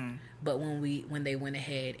 Mm-hmm. But when they went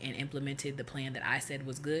ahead and implemented the plan that I said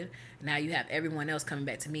was good, now you have everyone else coming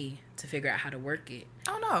back to me to figure out how to work it.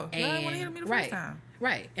 Oh no, and, y'all didn't want to hear me the first time.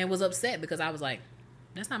 Right, and was upset because I was like,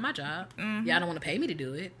 that's not my job. Mm-hmm. Y'all don't want to pay me to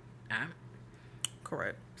do it.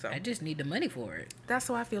 Correct. So I just need the money for it. That's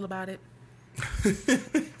how I feel about it.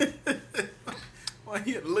 Why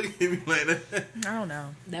you look at me like that? I don't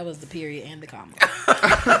know. That was the period and the comma.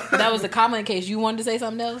 That was the comma in case you wanted to say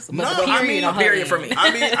something else. But no, the period, period for me.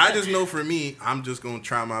 I just know for me, I'm just gonna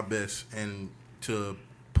try my best and to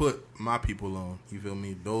put my people on. You feel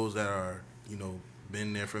me? Those that are,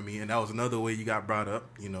 been there for me. And that was another way you got brought up.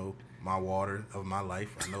 My water of my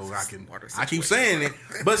life. I know I keep saying it,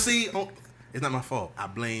 but see. It's not my fault. I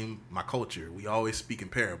blame my culture. We always speak in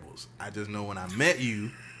parables. I just know when I met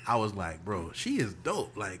you, I was like, bro, she is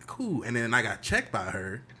dope. Like, cool. And then I got checked by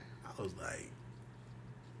her. I was like,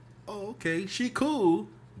 oh, okay, she cool,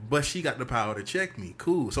 but she got the power to check me.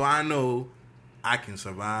 Cool. So I know I can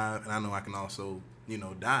survive, and I know I can also,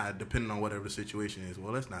 die, depending on whatever the situation is.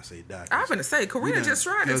 Well, let's not say die. I'm going to say, Karina just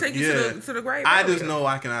tried to take you to the grave. I just know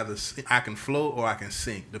I can float or I can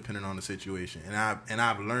sink, depending on the situation. And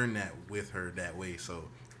I've learned that with her that way. So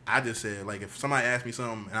I just said, like, if somebody asks me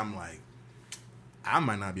something, and I'm like, I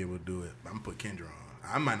might not be able to do it, but I'm going to put Kendra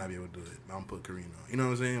on. I might not be able to do it, but I'm going to put Karina on. You know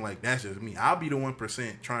what I'm saying? Like, that's just me. I'll be the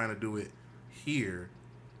 1% trying to do it here,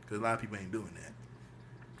 because a lot of people ain't doing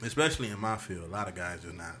that. Especially in my field. A lot of guys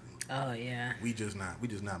just not. Oh, yeah. We just not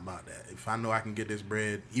about that. If I know I can get this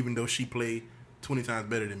bread, even though she play 20 times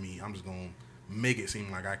better than me, I'm just going to make it seem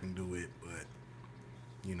like I can do it. But,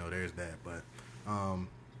 there's that. But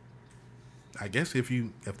I guess if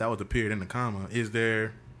that was a period and a comma, is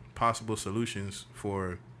there possible solutions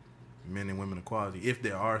for men and women equality? If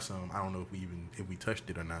there are some, I don't know if we touched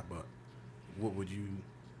it or not, but what would you,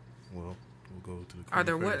 we'll go to the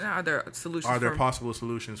Are there solutions? Are there possible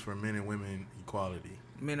solutions for men and women equality?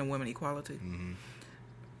 Men and women equality? Mm-hmm.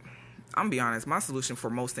 I'm gonna be honest. My solution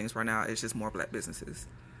for most things right now is just more black businesses,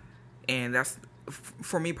 and that's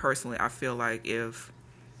for me personally. I feel like if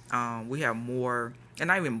we have more, and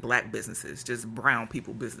not even black businesses, just brown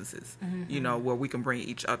people businesses, mm-hmm. Where we can bring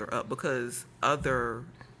each other up, because other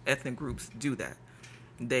ethnic groups do that.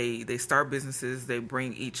 They start businesses, they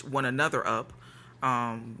bring one another up,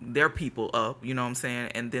 their people up, you know what I'm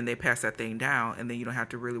saying, and then they pass that thing down, and then you don't have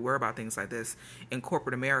to really worry about things like this. In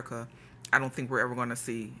corporate America, I don't think we're ever going to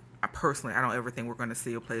see, I don't ever think we're going to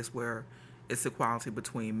see a place where it's equality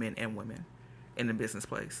between men and women in the business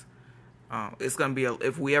place. It's going to be,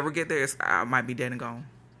 if we ever get there, I might be dead and gone.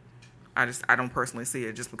 I don't personally see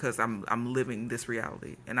it, just because I'm living this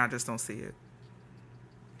reality, and I just don't see it.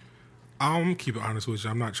 I'm keep it honest with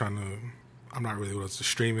you. I'm not really one of the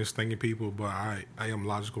extremist thinking people, but I am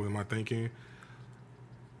logical in my thinking.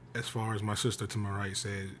 As far as my sister to my right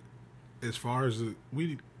said, as far as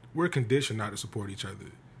we're conditioned not to support each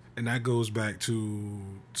other. And that goes back to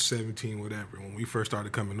 17, whatever. When we first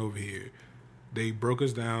started coming over here, they broke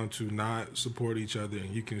us down to not support each other,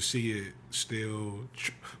 and you can see it still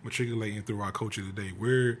matriculating through our culture today.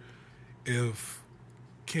 If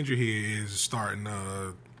Kendra here is starting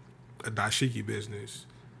a dashiki business,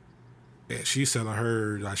 and she's selling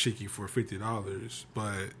her dashiki for $50,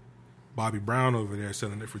 but Bobby Brown over there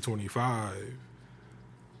selling it for $25,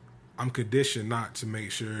 I'm conditioned not to make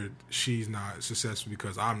sure she's not successful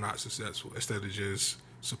because I'm not successful. Instead of just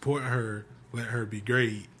supporting her, let her be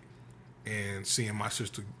great, and seeing my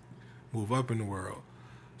sister move up in the world.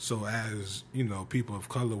 So as, people of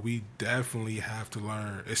color, we definitely have to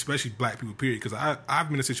learn, especially black people, period, because I've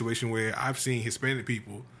been in a situation where I've seen Hispanic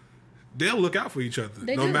people, they'll look out for each other.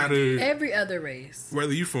 They no do. Matter every other race,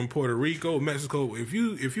 whether you from Puerto Rico, Mexico. If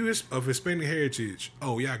you of Hispanic heritage,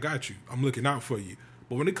 oh yeah, I got you. I'm looking out for you.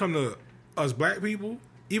 But when it comes to us black people,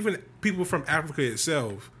 even people from Africa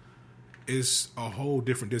itself, it's a whole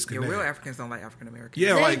different disconnect. Yeah, real Africans don't like African Americans.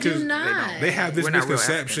 Yeah, they like do because they have this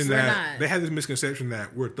misconception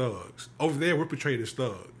that we're thugs. Over there, we're portrayed as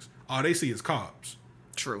thugs. All they see is cops.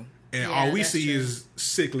 True. And all we see is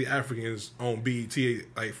sickly Africans on BET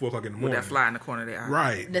like 4 o'clock in the morning. With that fly in the corner of their eye.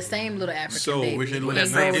 Right. The same little African baby. Which it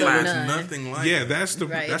looks nothing like that. That's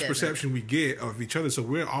perception we get of each other. So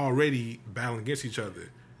we're already battling against each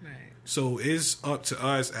other. Right. So it's up to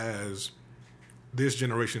us as this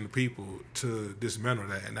generation of people to dismantle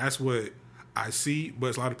that. And that's what I see. But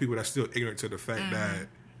it's a lot of people that's still ignorant to the fact that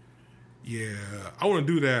yeah, I want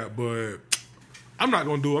to do that, but I'm not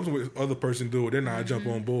going to do it. I'm going to let the other person do it. Then I jump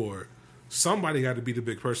on board. Somebody got to be the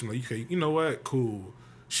big person. Like, okay, you know what? Cool.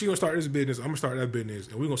 She going to start this business. I'm going to start that business.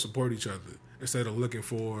 And we're going to support each other instead of looking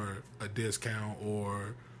for a discount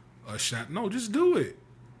or a shot. No, just do it.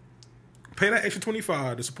 Pay that extra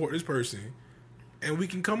 $25 to support this person. And we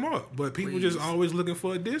can come up, but people just always looking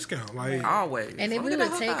for a discount, like always. And if we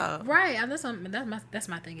would take that's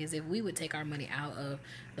my thing is if we would take our money out of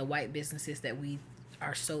the white businesses that we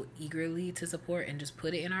are so eagerly to support and just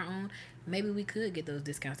put it in our own, maybe we could get those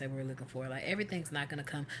discounts that we're looking for. Like everything's not gonna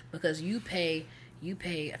come because you pay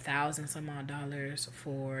 $1,000 some odd dollars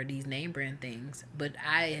for these name brand things, but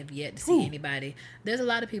I have yet to see anybody. There's a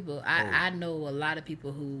lot of people. I know a lot of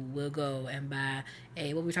people who will go and buy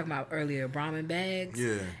what we were talking about earlier, Brahmin bags.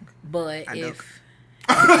 Yeah, but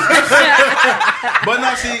but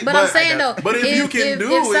I'm saying though, but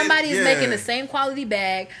if somebody's making the same quality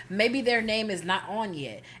bag, maybe their name is not on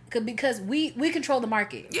yet. Because we control the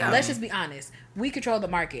market. Yeah. Let's just be honest. We control the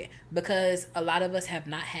market because a lot of us have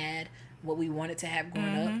not had what we wanted to have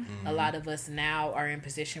growing up. A lot of us now are in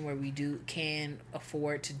position where we can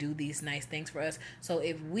afford to do these nice things for us. So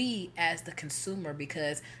if we, as the consumer,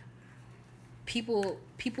 because people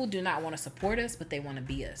do not want to support us, but they want to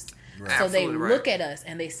be us. Right. So they look at us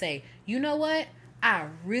and they say, you know what? I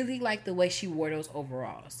really like the way she wore those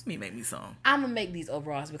overalls. Me make me some. I'm gonna make these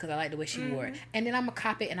overalls because I like the way she wore it, and then I'm gonna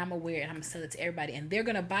copy it and I'm gonna wear it and I'm gonna sell it to everybody, and they're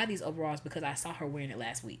gonna buy these overalls because I saw her wearing it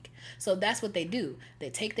last week. So that's what they do.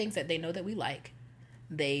 They take things that they know that we like,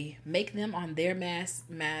 they make them on their mass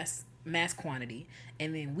quantity,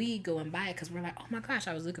 and then we go and buy it because we're like, oh my gosh,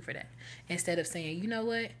 I was looking for that. Instead of saying, you know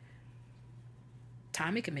what,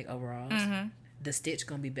 Tommy can make overalls. The stitch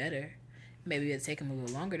gonna be better. Maybe it'll take him a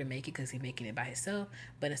little longer to make it because he's making it by himself.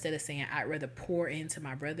 But instead of saying, I'd rather pour into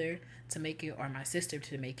my brother to make it or my sister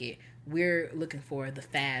to make it, we're looking for the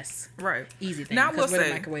fast, easy thing. Because we're the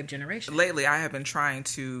microwave generation. Lately, I have been trying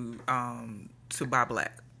to buy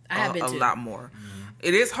black. I have been a lot more.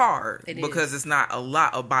 It is hard because it's not a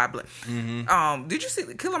lot of buy black. Did you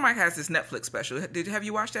see Killer Mike has this Netflix special? Have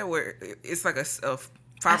you watched that? Where it's like a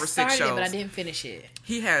 5 or 6 shows. But I didn't finish it.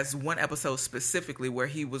 He has one episode specifically where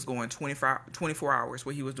he was going 24 hours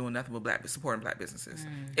where he was doing nothing but supporting black businesses.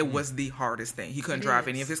 It was the hardest thing. He couldn't drive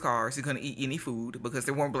any of his cars. He couldn't eat any food because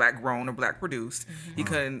they weren't black grown or black produced. He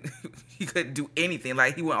couldn't do anything.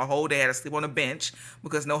 Like he went a whole day, had to sleep on a bench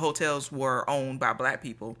because no hotels were owned by black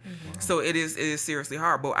people. So it is seriously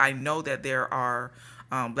hard. But I know that there are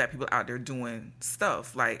black people out there doing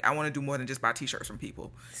stuff. Like I want to do more than just buy t-shirts from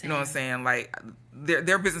people. Same. You know what I'm saying? Like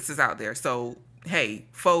there are businesses out there. So hey,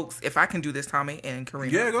 folks, if I can do this, Tommy and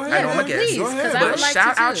Karina, go ahead. I know I'm a guest. Go ahead. But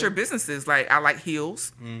shout out your businesses. Like I like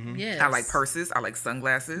heels. Yes. I like purses. I like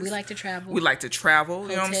sunglasses. We like to travel. Hotels,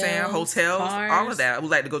 you know what I'm saying? Hotels, cars. all of that. We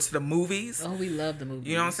like to go to the movies. Oh, we love the movies.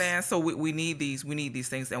 You know what I'm saying? So we need these. We need these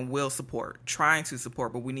things, and we'll trying to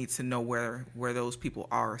support, but we need to know where those people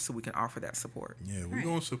are so we can offer that support. Yeah, we're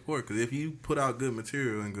gonna support because if you put out good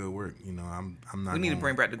material and good work, you know, I'm not. We need to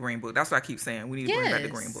bring back the Green Book. That's what I keep saying. We need to bring back the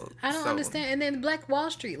Green Book. I don't understand. And then Black Wall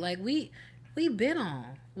Street. Like we've been on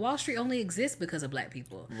Wall Street only exists because of black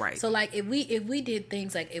people, right? So like if we did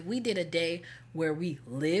things like if we did a day where we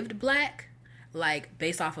lived black, like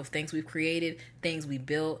based off of things we've created, things we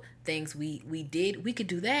built, things we did, we could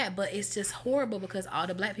do that. But it's just horrible because all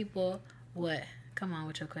the black people. What? Come on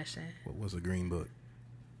with your question. What was a Green Book?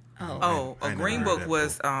 A Green Book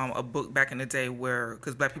was a book back in the day where,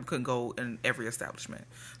 because black people couldn't go in every establishment.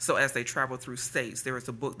 So as they traveled through states, there was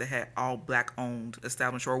a book that had all black-owned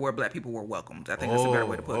establishments or where black people were welcomed. I think that's a better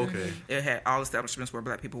way to put it. It had all establishments where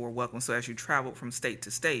black people were welcomed. So as you traveled from state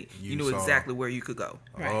to state, you knew exactly where you could go.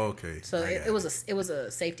 Right. Okay. So it was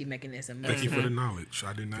a safety mechanism. Thank you for the knowledge.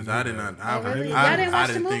 I did not. I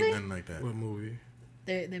didn't think nothing like that. What movie?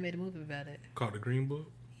 They made a movie about it called The Green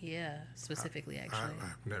Book. Yeah, specifically, actually.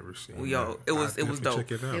 I've never seen it. It was dope.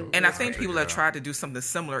 Check it out. And I think people have tried to do something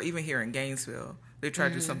similar, even here in Gainesville. They tried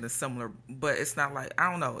to do something similar, but it's not like, I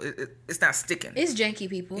don't know, it's not sticking. It's janky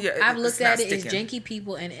people. Yeah, I've looked at it, it's janky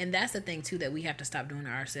people, and that's the thing, too, that we have to stop doing to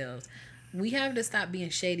ourselves. We have to stop being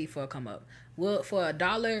shady for a come up. For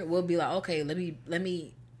 $1, we'll be like, okay, let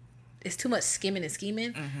me it's too much skimming and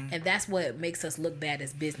scheming, and that's what makes us look bad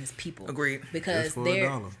as business people. Agreed. Because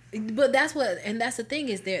that's the thing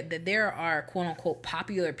is that there are quote unquote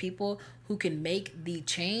popular people who can make the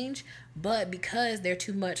change, but because they're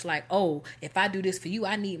too much like, oh, if I do this for you,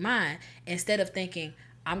 I need mine. Instead of thinking,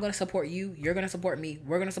 I'm going to support you. You're going to support me.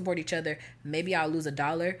 We're going to support each other. Maybe I'll lose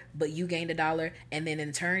 $1, but you gained $1. And then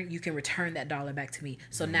in turn, you can return that $1 back to me.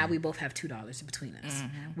 So now we both have $2 between us.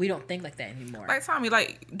 We don't think like that anymore. Like, Tommy,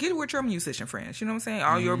 like, get with your musician friends. You know what I'm saying?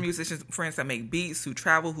 All your musician friends that make beats, who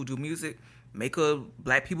travel, who do music. Make a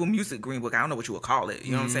Black people music green book. I don't know what you would call it.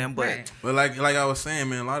 You know what I'm saying? But like I was saying,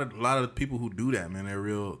 man, a lot of the people who do that, man, they're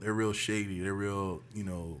real shady. They're real, you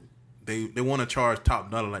know, they want to charge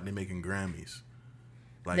top dollar like they're making Grammys.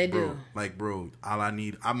 Like, they bro, do. Like, bro, all I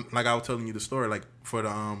need, I'm like I was telling you the story, like for the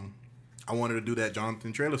I wanted to do that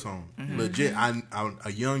Jonathan Traylor song. Legit, I'm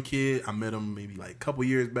a young kid. I met him maybe like a couple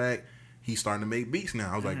years back. He's starting to make beats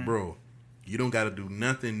now. I was like, bro, you don't got to do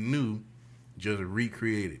nothing new. Just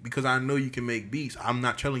recreate it. Because I know you can make beats. I'm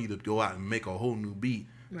not telling you to go out and make a whole new beat.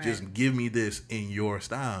 Right. Just give me this in your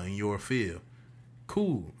style, in your feel.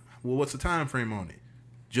 Cool. Well, what's the time frame on it?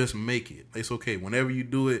 Just make it. It's okay. Whenever you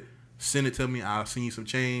do it, send it to me. I'll send you some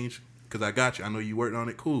change. Because I got you. I know you worked on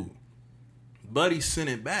it. Cool. Buddy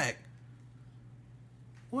sent it back.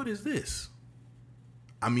 What is this?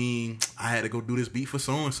 I mean, I had to go do this beat for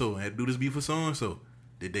so-and-so. I had to do this beat for so-and-so.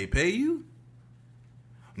 Did they pay you?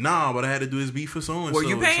 Nah, but I had to do his beat for so-and-so. Were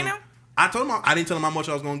you paying him? I told him I didn't tell him how much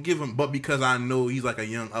I was going to give him, but because I know he's like a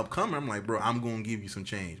young upcomer, I'm like, bro, I'm going to give you some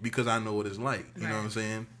change because I know what it's like. You know what I'm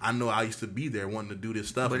saying? I know I used to be there wanting to do this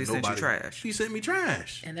stuff. But he sent you trash. He sent me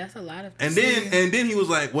trash. And that's a lot of... And then he was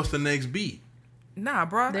like, what's the next beat? Nah,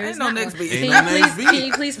 bro, there ain't no next beat. Can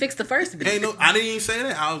you please fix the first beat? I didn't even say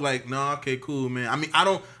that. I was like, no, okay, cool, man. I mean, I'm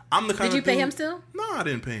the kind of Did you pay him still? No, I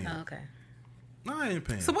didn't pay him. Oh, okay. No, I ain't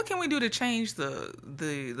paying. So what can we do to change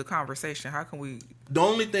the conversation? How can we? The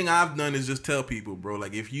only thing I've done is just tell people, bro.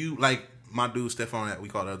 Like if you like my dude Stefan that we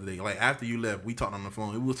called the other day. Like after you left, we talked on the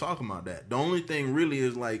phone. We were talking about that. The only thing really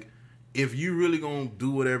is like if you really gonna do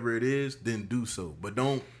whatever it is, then do so. But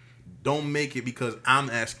don't make it because I'm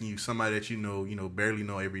asking you, somebody that you know barely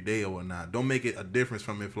know every day or whatnot. Don't make it a difference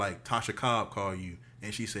from if like Tasha Cobb called you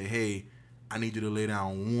and she say, hey, I need you to lay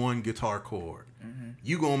down one guitar chord.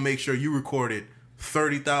 You gonna make sure you record it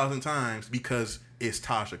 30,000 times because it's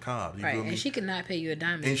Tasha Cobb. You right, feel me? And she cannot pay you a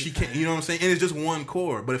dime. And she can't, you know what I'm saying? And it's just one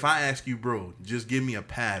chord. But if I ask you, bro, just give me a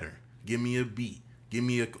pattern, give me a beat, give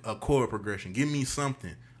me a chord progression, give me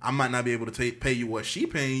something. I might not be able to pay you what she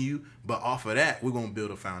paying you, but off of that, we're gonna build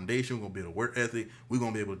a foundation. We're gonna build a work ethic. We're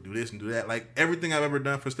gonna be able to do this and do that. Like everything I've ever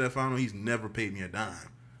done for Stefano, he's never paid me a dime.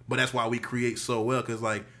 But that's why we create so well, because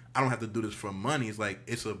like I don't have to do this for money. It's like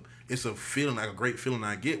it's a feeling, like a great feeling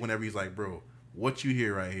I get whenever he's like, bro, what you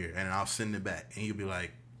hear right here, and I'll send it back, and he'll be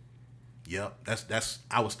like, yep, that's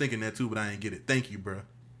I was thinking that too, but I didn't get it. Thank you, bro.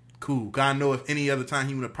 Cool. Cause I know if any other time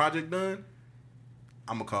he want a project done,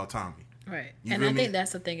 I'm gonna call Tommy. Right. And I think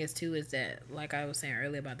that's the thing is that, like I was saying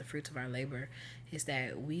earlier about the fruits of our labor, is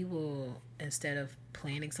that we will, instead of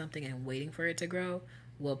planting something and waiting for it to grow,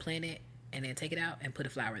 we'll plant it and then take it out and put a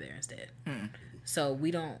flower there instead. So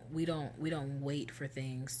we don't wait for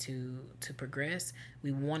things to progress.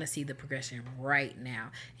 We want to see the progression right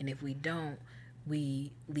now. And if we don't,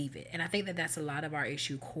 we leave it. And I think that that's a lot of our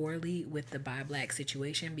issue corely with the Buy Black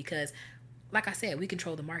situation, because like I said, we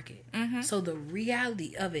control the market. So the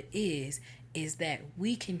reality of it is that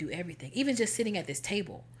we can do everything. Even just sitting at this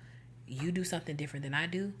table, you do something different than I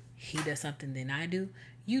do. He does something than I do.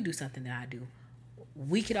 You do something that I do.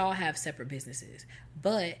 We could all have separate businesses,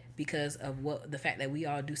 but because of the fact that we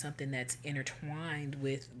all do something that's intertwined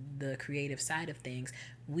with the creative side of things,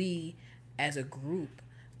 we as a group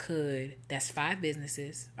that's 5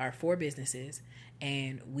 businesses or 4 businesses,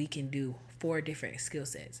 and we can do 4 different skill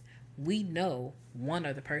sets. We know one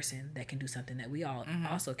other person that can do something that we all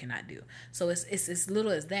also cannot do. So it's as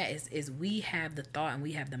little as that. Is we have the thought and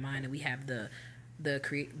we have the mind and we have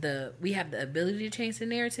we have the ability to change the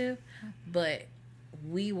narrative, but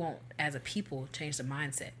we won't, as a people, change the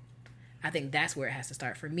mindset. I think that's where it has to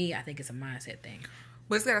start. For me, I think it's a mindset thing.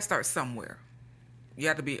 But it's got to start somewhere. You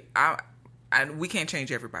have to be. We can't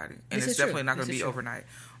change everybody, and it's definitely not going to be overnight.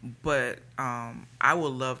 But I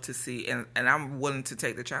would love to see, and I'm willing to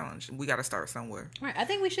take the challenge. We got to start somewhere. Right. I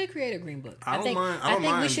think we should create a green book. I think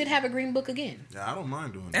we should have a green book again. Yeah, I don't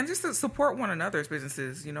mind doing it. And just to support one another's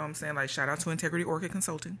businesses. You know what I'm saying? Like, shout out to Integrity Orchid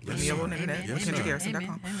Consulting. Let me over on the internet.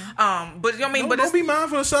 KendraGarrison.com. But you know what I mean? Don't be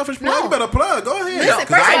mindful of selfish plug. You better plug. Go ahead. Listen,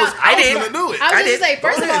 first of all, I was going to do it. I was just say,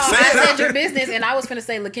 first of all, I said your business, and I was going to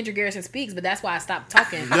say LaKendra Garrison Speaks, but that's why I stopped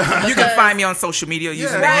talking. You can find me on social media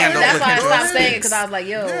using the handle. That's why I stopped saying it, because I was like,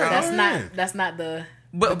 yo, that's not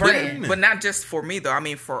But not just for me though. I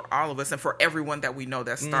mean, for all of us and for everyone that we know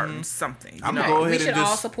that's starting something. I'm gonna go ahead we should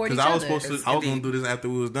all support each other. Because I was gonna do this after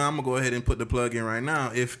we was done. I'm gonna go ahead and put the plug in right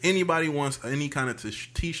now. If anybody wants any kind of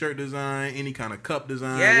t-shirt design, any kind of cup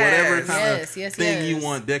design, whatever kind of thing you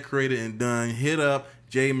want decorated and done, hit up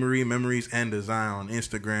J. Marie Memories and Design on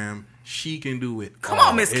Instagram. She can do it. Come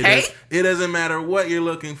on, Miss K. It doesn't matter what you're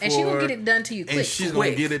looking for, and she gonna get it done to you quick. And she's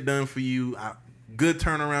gonna get it done for you. Good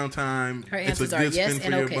turnaround time. Her it's a answers good are yes spin for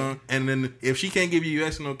and your okay. bunk. And then if she can't give you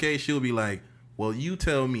yes and okay, she'll be like, "Well, you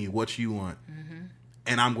tell me what you want,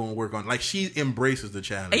 and I'm going to work on." Like she embraces the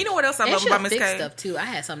challenge. And you know what else I love about Miss K? Stuff too. I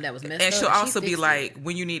had something that was messed up. And she'll also be like,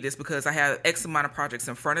 "When you need this, because I have X amount of projects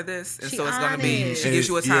in front of this, and so it's going to be." She gives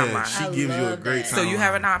you a timeline. She gives you a great timeline. So you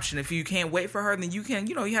have an option. If you can't wait for her, then you can.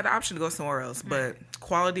 You have the option to go somewhere else. But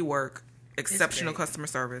quality work. Exceptional customer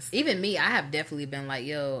service. Even me, I have definitely been like,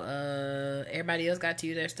 yo, everybody else got to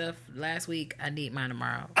you their stuff last week. I need mine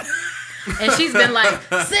tomorrow. And she's been like,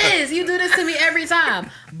 sis, you do this to me every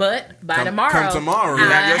time. But by tomorrow, I'll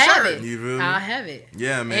have it.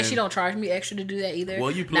 Yeah, man. And she don't charge me extra to do that either.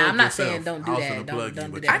 Well, you plug I'm not yourself. saying don't do that. Don't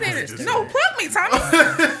do that. I didn't. No, plug me, Tommy.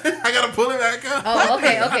 I gotta pull it back up. Oh,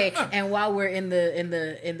 okay. And while we're in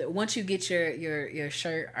the once you get your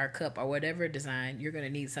shirt or cup or whatever design, you're gonna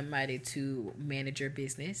need somebody to manage your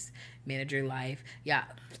business, manage your life. Yeah,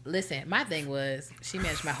 listen, my thing was she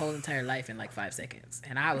managed my whole entire life in like 5 seconds,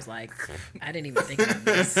 and I was like, I didn't even think about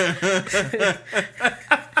this.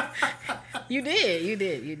 You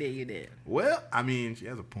did. Well, I mean, she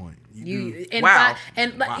has a point. Wow.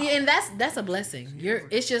 And that's a blessing.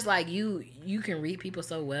 It's just like you can read people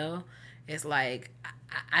so well. It's like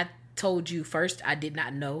I told you first I did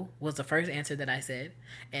not know was the first answer that I said,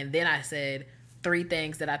 and then I said 3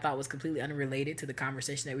 things that I thought was completely unrelated to the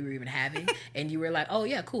conversation that we were even having, and you were like, "Oh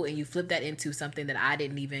yeah, cool," and you flipped that into something that I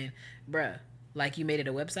didn't even, bruh. Like you made it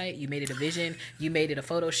a website, you made it a vision, you made it a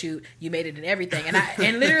photo shoot, you made it in everything.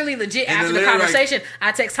 And literally legit after the conversation,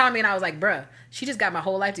 I text Tommy and I was like, bruh, she just got my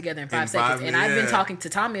whole life together in 5 seconds. And I've been talking to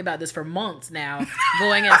Tommy about this for months now,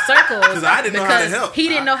 going in circles. Because I didn't know how to help. He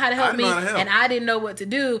didn't know how to help me, and I didn't know what to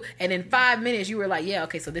do. And in 5 minutes, you were like, yeah,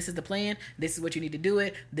 okay, so this is the plan. This is what you need to do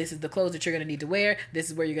it. This is the clothes that you're going to need to wear. This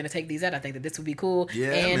is where you're going to take these out. I think that this would be cool.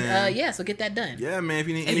 Yeah, and man. So get that done. Yeah, man. If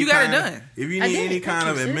you need and you got it done. If you need any kind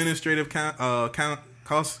of administrative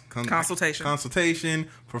consultation,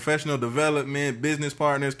 professional development, business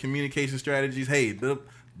partners, communication strategies. Hey, the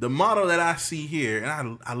model that I see here,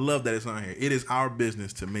 and I love that it's on here. It is our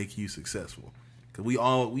business to make you successful, because we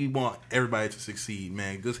want everybody to succeed,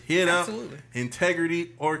 man. Just hit up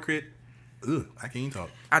Integrity Orchid. I can't even talk.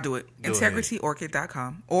 I'll do it.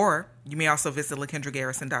 IntegrityOrchid.com. Or you may also visit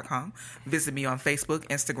LaKendraGarrison.com. Visit me on Facebook,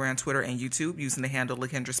 Instagram, Twitter, and YouTube using the handle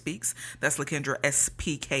LaKendra Speaks. That's LaKendra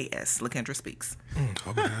SPKS. LaKendra Speaks.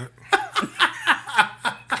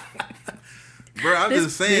 Bro, I'm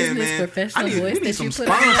just saying, man. I need some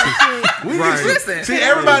sponsors. Listen. See,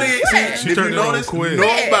 everybody. If you notice,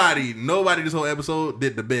 nobody this whole episode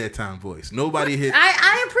did the bedtime voice. Nobody hit.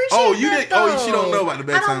 I appreciate. Oh, you did. Oh, she don't know about the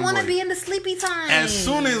bedtime voice. I don't want to be in the sleepy time. As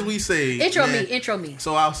soon as we say intro me.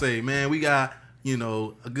 So I'll say, man, we got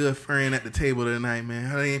a good friend at the table tonight, man.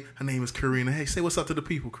 Her name is Karina. Hey, say what's up to the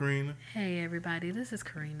people, Karina. Hey, everybody. This is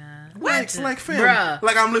Karina. What? Like family. Bruh.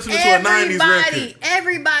 Like I'm listening to a 90s record.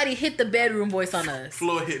 Everybody hit the bedroom voice on us.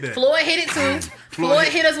 Floyd hit that. Floyd hit it too. Floyd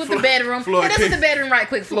hit us with the bedroom. Hit us with the bedroom right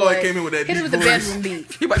quick, Floyd. Floyd came in with that hit us with the bedroom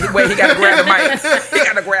beat. He got to grab the mic. He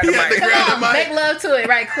got to grab the mic. Come on, make love to it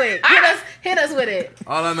right quick. Hit us with it.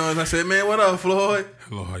 All I know is I said, man, what up, Floyd?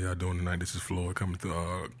 Hello, how y'all doing tonight? This is Floyd coming to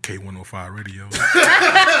K105 Radio. Boy,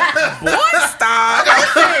 stop.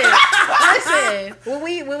 Listen.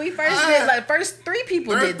 When we first did, like, first 3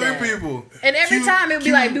 people did that. 3 people. And every time it would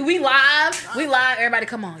be like, we live. Everybody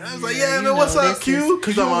come on. I was like, yeah, man, what's up, Q?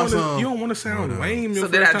 Because you don't want to sound lame. So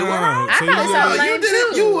did I do it wrong? I probably sound lame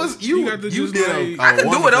too. You did. I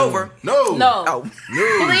could do it over. No.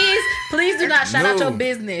 Please do not shout out your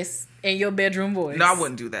business in your bedroom voice. No, I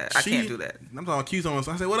wouldn't do that. I can't do that. I'm talking Q's on. I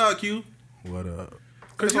said, what up, Q? What up?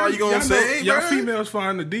 That's all you gonna say, y'all females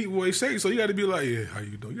find the deep voice say, so you got to be like, yeah, how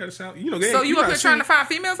you doing? You got to sound, So you up here trying to find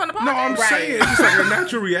females on the podcast? No, I'm saying it's just like a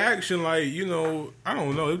natural reaction. Like, I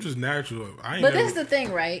don't know, it's just natural. But that's the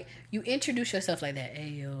thing, right? You introduce yourself like that. Hey,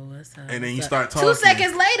 yo, what's up? And then you start talking. 2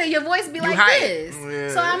 seconds later, your voice be like this.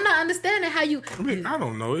 Yeah. So I'm not understanding how you. I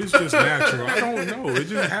don't know. It's just natural. I don't know. It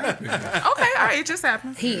just happened. Okay, all right. It just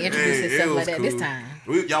happened. He introduced himself like that this time.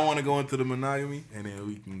 Y'all want to go into the monogamy, and then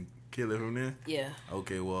we can kill it from there? Yeah.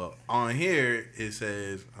 Okay, well, on here it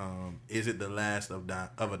says, is it the last of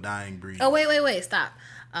a dying breed? Oh, wait, stop.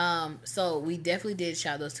 So we definitely did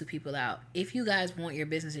shout those two people out. If you guys want your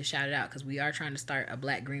businesses shouted out, because we are trying to start a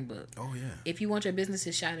Black Green Book. Oh, yeah. If you want your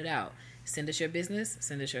businesses shouted out, send us your business,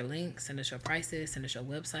 send us your link, send us your prices, send us your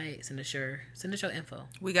website, send us your info.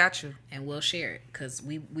 We got you. And we'll share it, because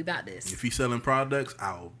we about this. If you're selling products,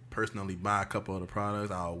 I'll personally buy a couple of the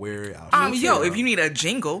products. I'll wear it. If you need a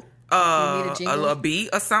jingle, a beat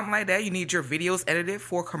or something like that, you need your videos edited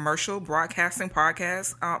for commercial, broadcasting,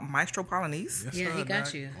 podcast, Maestro Polonese. Yes, yeah, he got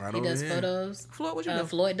Doc. you. Right he does here. photos. Floyd, what you do?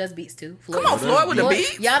 Floyd does beats too. Come on, Floyd with the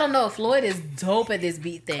beats. Y'all don't know. Floyd is dope at this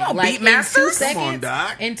beat thing. Come on, like beat master. In 2 seconds, Come on,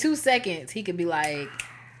 Doc. In 2 seconds, he could be like,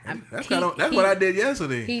 That's what I did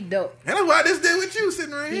yesterday. He dope. And that's what I just did with you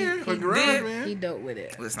sitting right here. He GarageBand. dope with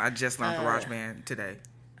it. Listen, I just learned GarageBand today.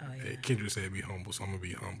 Oh, yeah. Hey, Kendra said be humble, so I'm gonna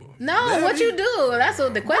be humble. No, what you do? That's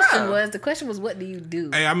what the question was. The question was, what do you do?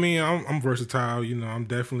 Hey, I mean, I'm versatile. You know, I'm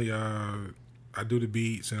definitely I do the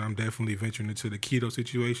beats, and I'm definitely venturing into the keto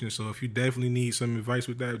situation. So if you definitely need some advice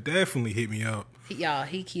with that, definitely hit me up. He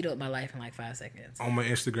ketoed my life in like 5 seconds. On my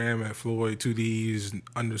Instagram at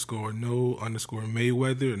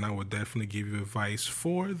Floyd2Ds_no_Mayweather, and I will definitely give you advice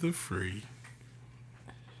for the free.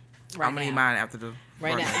 Right I'm gonna need mine after the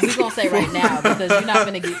right now. We're gonna say right now because you're not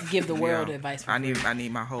gonna give the world advice. For I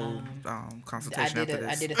need my whole consultation after this.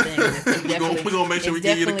 I did a thing. We're gonna make sure we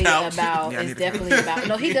give you the couch. It's definitely about.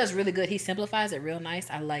 No, he does really good. He simplifies it real nice.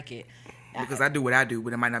 I like it. Because I do what I do,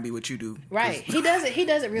 but it might not be what you do. Right. He does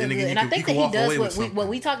it real good. And I think that he does what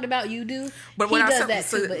we talked about you do. But he does that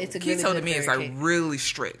too, but it's a really keto good to me is like really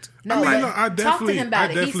strict. No, I definitely, talk to him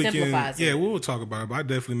about it. He simplifies it. Yeah, we'll talk about it, but I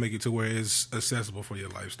definitely make it to where it's accessible for your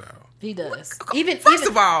lifestyle. He does. First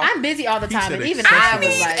of all, I'm busy all the time, and even I was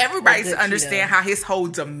need like, everybody to understand how his whole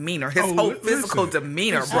demeanor, physical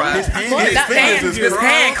demeanor, bro. His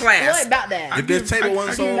hand clasp. What about that? If this table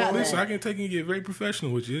wasn't so, listen, I can take and get very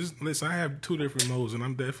professional with you. Listen, I have 2 different modes, and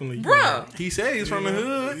I'm definitely, bro. He said he's from the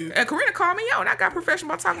hood. And Karina called me out, and I got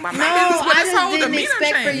professional about talking about my business. I just didn't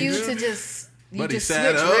expect for you to just. You just switch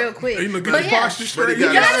real quick. You get posture straight. You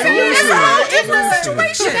gotta have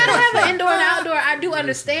an indoor and outdoor. I do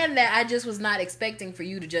understand that. I just was not expecting for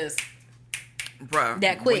you to just, bruh,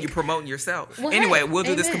 that quick. When you promoting yourself. Well, anyway, we'll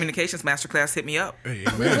do this communications masterclass. Hit me up. Hey,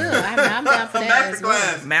 we will. I'm down for that.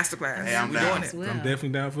 Masterclass. Hey, I'm down. I'm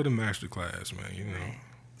definitely down for the masterclass, man. You know.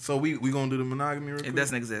 So we gonna do the monogamy real quick? It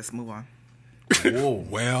doesn't exist. Move on. Whoa.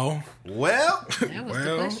 Well. That was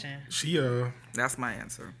the question. She That's my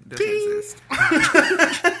answer. It doesn't exist.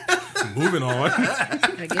 Moving on.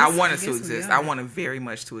 I want it to exist. I want it very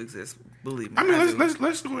much to exist. Believe me. I mean,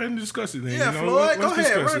 let's go ahead and discuss it then. Yeah, Floyd, go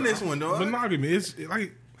ahead, run this one, dog. Monogamy is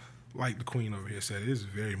like the queen over here said. It is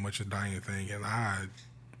very much a dying thing, and I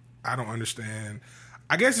don't understand.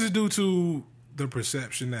 I guess it's due to the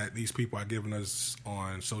perception that these people are giving us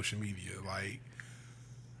on social media. Like,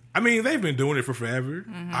 I mean, they've been doing it for forever.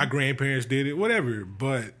 Mm-hmm. Our grandparents did it, whatever,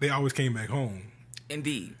 but they always came back home.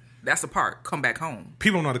 Indeed. That's the part. Come back home.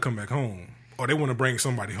 People don't know how to come back home, or they want to bring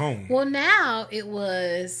somebody home. Well, now it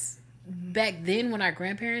was back then when our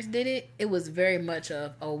grandparents did it. It was very much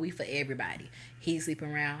of, we for everybody. He's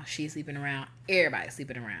sleeping around, she's sleeping around, everybody's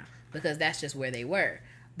sleeping around because that's just where they were.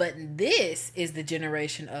 But this is the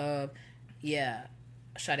generation of, yeah,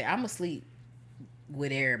 shawty, I'm asleep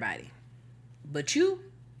with everybody, but you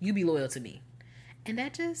be loyal to me, and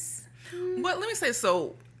that just. But let me say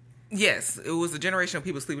so. Yes, it was a generation of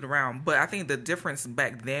people sleeping around, but I think the difference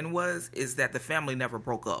back then is that the family never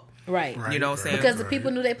broke up. Right. You know what I'm saying? Because the people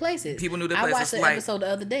knew their places. People knew their places. I watched the episode the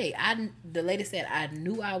other day. The lady said, I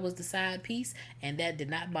knew I was the side piece, and that did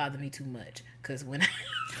not bother me too much. Because when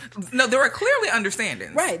No, there were clearly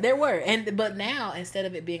understandings. Right, there were. But now, instead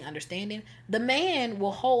of it being understanding, the man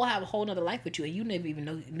will have a whole nother life with you, and you never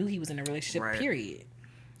even knew he was in a relationship, right. Period.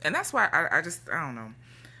 And that's why I don't know.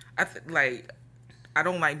 I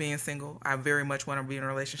don't like being single. I very much want to be in a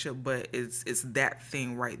relationship, but it's that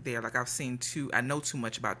thing right there. Like I know too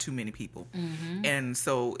much about too many people. Mm-hmm. And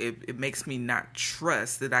so it makes me not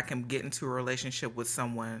trust that I can get into a relationship with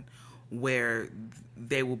someone where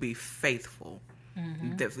they will be faithful.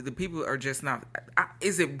 Mm-hmm. The people are just not.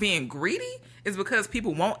 Is it being greedy? Is because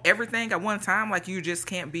people want everything at one time? Like you just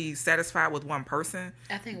can't be satisfied with one person?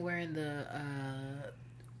 I think we're in the...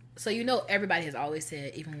 So everybody has always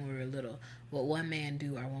said, even when we were little, what one man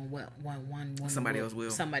do or one somebody else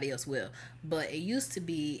will. Somebody else will. But it used to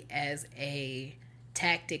be as a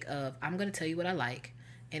tactic of, I'm going to tell you what I like.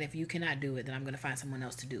 And if you cannot do it, then I'm going to find someone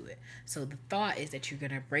else to do it. So the thought is that you're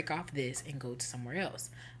going to break off this and go to somewhere else.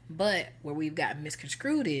 But where we've got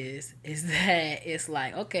misconstrued is that it's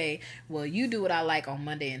like, okay, well, you do what I like on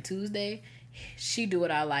Monday and Tuesday. She do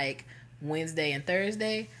what I like Wednesday and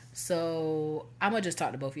Thursday. So I'm gonna just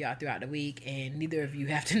talk to both of y'all throughout the week, and neither of you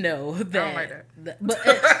have to know that. I don't like that.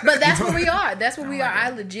 But that's where we are. That's where we are. Like I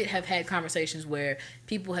legit have had conversations where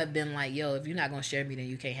people have been like, "Yo, if you're not gonna share me, then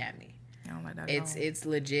you can't have me." I don't like that. It's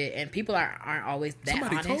legit, and people aren't always that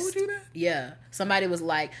Somebody honest. told you that? Yeah,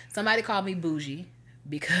 somebody called me bougie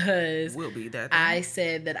because will be that. I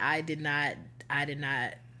said that I did not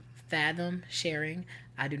fathom sharing.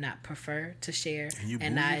 I do not prefer to share,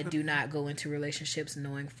 and I do not go into relationships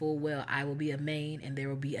knowing full well I will be a main and there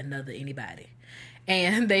will be another anybody.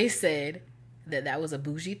 And they said that was a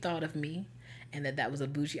bougie thought of me, and that was a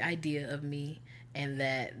bougie idea of me, and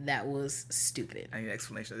that was stupid. I need an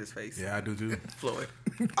explanation of this face. Yeah, I do too. Floyd.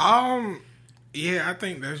 Yeah, I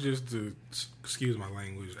think that's just excuse my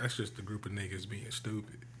language, that's just the group of niggas being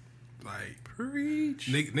stupid. Like, preach.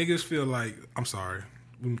 Niggas feel like, I'm sorry,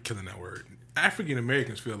 I'm killing that word. African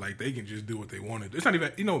Americans feel like they can just do what they want to do. It's not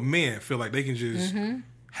even, men feel like they can just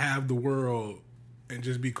have the world and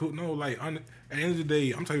just be cool. No, like, at the end of the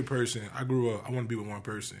day, I'm the type of person, I grew up, I want to be with one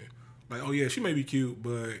person. Like, oh yeah, she may be cute,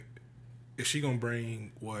 but is she going to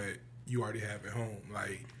bring what you already have at home?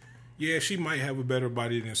 Like, yeah, she might have a better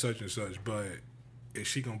body than such and such, but is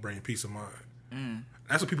she going to bring peace of mind?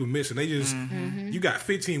 That's what people miss. And they just, you got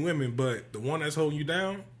 15 women, but the one that's holding you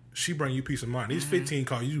down, she bring you peace of mind. These 15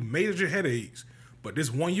 call you major headaches, but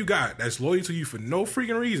this one you got that's loyal to you for no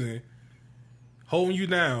freaking reason, holding you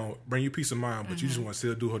down, bring you peace of mind, but you just want to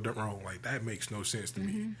still do her wrong. Like, that makes no sense to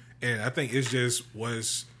me. And I think it's just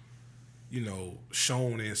was,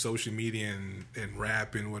 shown in social media and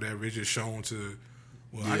rap and whatever. It's just shown to,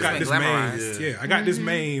 well, I got this main. Yeah, I got this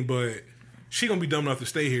main, but she gonna be dumb enough to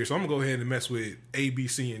stay here, so I'm gonna go ahead and mess with A, B,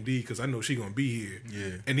 C, and D because I know she gonna be here.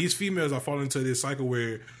 Yeah. And these females are falling into this cycle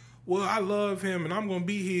where, well, I love him and I'm gonna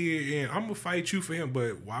be here and I'm gonna fight you for him,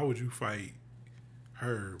 but why would you fight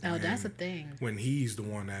her? That's the thing. When he's the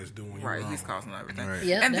one that's doing you wrong. He's causing everything. Right.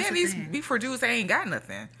 Yep, and that's then the these thing. before dudes, they ain't got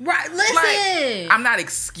nothing. Right, listen. Like, I'm not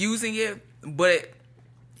excusing it, but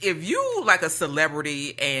if you like a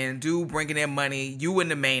celebrity and dude bringing in money, you in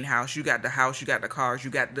the main house, you got the cars, you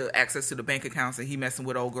got the access to the bank accounts, and he messing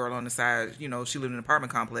with old girl on the side, she live in an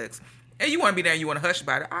apartment complex, and you want to be there and you want to hush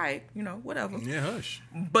about it, all right, whatever. Yeah, hush.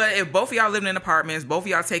 But if both of y'all living in apartments, both of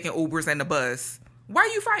y'all taking Ubers and the bus, why are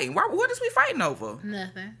you fighting? What is we fighting over?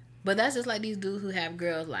 Nothing. But that's just like these dudes who have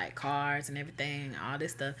girls like cars and everything, all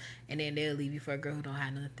this stuff, and then they'll leave you for a girl who don't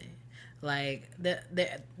have nothing. Like,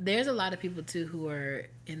 there's a lot of people too who are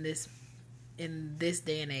in this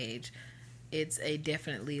day and age. It's a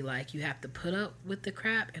definitely like you have to put up with the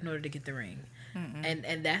crap in order to get the ring,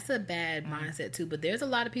 and that's a bad mindset too. But there's a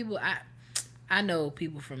lot of people I know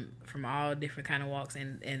people from all different kind of walks,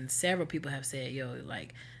 and several people have said, yo,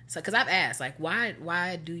 like, so because I've asked, like,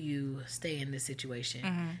 why do you stay in this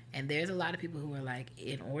situation? And there's a lot of people who are like,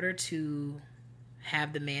 in order to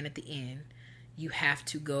have the man at the end, you have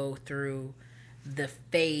to go through the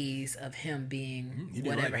phase of him being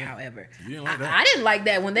whatever, like however. You didn't like that. I didn't like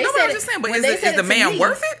that when they No, said but I'm it. just saying, but when is the man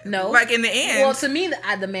worth it? No. Like, in the end. Well, to me,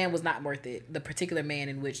 the man was not worth it. The particular man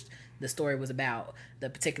in which the story was about, the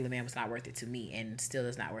particular man was not worth it to me, and still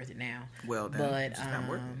is not worth it now. Well, then, but it's not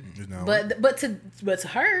worth it. It's not worth it. but to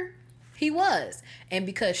her, he was, and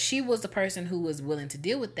because she was the person who was willing to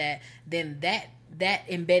deal with that, then that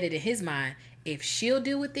embedded in his mind. If she'll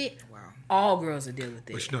deal with it, all girls will deal with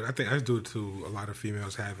it. But I think that's due to a lot of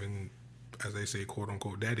females having, as they say, quote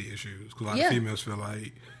unquote, daddy issues. Because a lot of females feel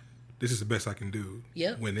like this is the best I can do.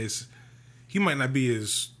 Yep. When he might not be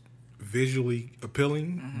as visually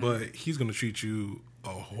appealing, but he's going to treat you a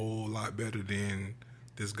whole lot better than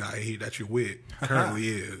this guy that you're with currently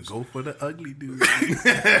is. Go for the ugly dude. Since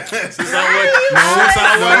I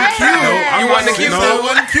wasn't cute. You want the cute? I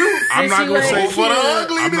wasn't cute. I'm not going to say for the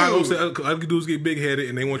ugly dude. I'm not going to say ugly dudes get big headed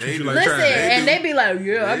and they want to treat you like Listen, trash. and they be like,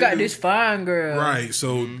 I got this fine girl. Right,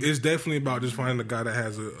 so it's definitely about just finding a guy that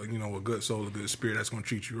has a good soul, a good spirit that's going to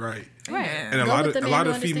treat you right. Right. And a lot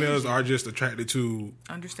of females are just attracted to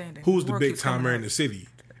understanding who's the big timer in the city,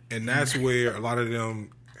 and that's where a lot of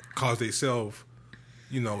them cause themselves,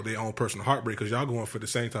 their own personal heartbreak because y'all going for the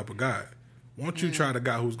same type of guy. Won't you try the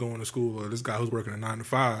guy who's going to school or this guy who's working a 9 to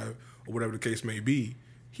 5 or whatever the case may be?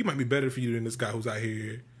 He might be better for you than this guy who's out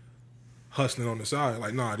here hustling on the side.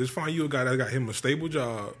 Like, nah, just find you a guy that got him a stable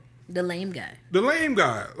job. The lame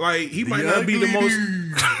guy. Like, he might not be the most...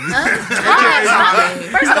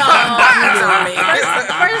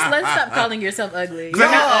 First, let's stop calling yourself ugly. You're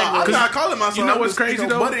not ugly. I'm not calling myself. You know what's crazy,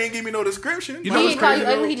 though? Buddy didn't give me no description. You know He what's didn't call crazy,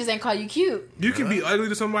 you ugly, he just ain't call you cute. You can be ugly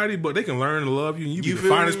to somebody, but they can learn to love you, and you be the feel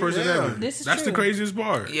finest me? person ever. This is That's true. the craziest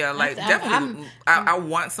part. Yeah, like definitely. I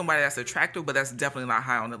want somebody that's attractive, but that's definitely not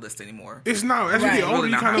high on the list anymore. It's not. As you Right. get older,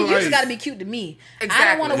 you kind He of just like... got to be cute to me. Exactly.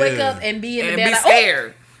 I don't want to wake up and be in the And bed be like,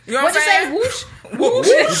 scared. You know what What'd you I'm say? saying? Whoosh?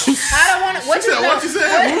 Whoosh? I don't want to. What you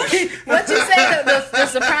say? What you say? The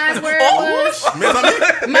surprise word was?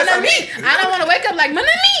 Manami. I don't want to wake up like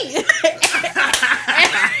Manami.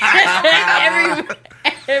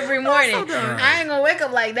 Every morning. I ain't gonna wake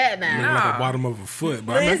up like that now. Like the bottom of a foot.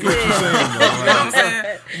 But I get what you're saying, You know what I'm though.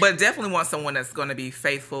 saying? But definitely want someone that's going to be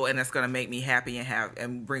faithful and that's going to make me happy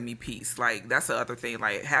and bring me peace. Like, that's the other thing.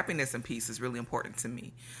 Like, happiness and peace is really important to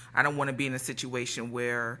me. I don't want to be in a situation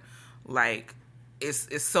where, like,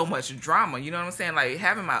 it's so much drama. You know what I'm saying? Like,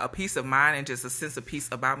 having a peace of mind and just a sense of peace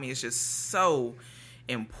about me is just so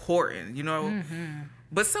important. You know. Mm-hmm.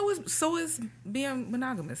 But so is being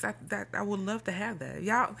monogamous. I would love to have that.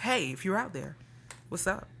 Y'all, hey, if you're out there, what's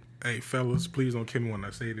up? Hey, fellas, please don't kill me when I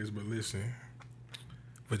say this, but listen,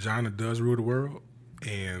 vagina does rule the world.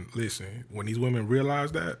 And listen, when these women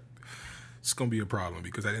realize that, it's going to be a problem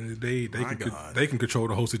because at the end of the day, they can control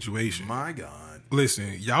the whole situation. My God.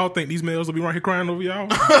 Listen, y'all think these males will be right here crying over y'all?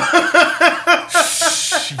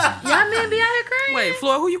 Y'all men be out here crying? Wait,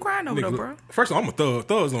 Floyd, who you crying over, though, bro? First of all, I'm a thug.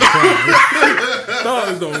 Thugs don't cry.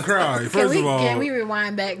 Thugs don't cry. First of all, can we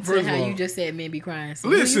rewind back to how you just said men be crying? So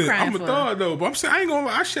listen, who you crying I'm a for? thug though, but I'm saying I ain't gonna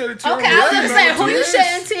lie. I shed a tear. Okay, I was gonna say who you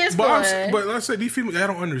shedding tears for? But let's say these females, y'all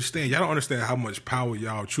don't understand. Y'all don't understand how much power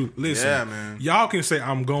y'all truly. Listen, Yeah, man. Y'all can say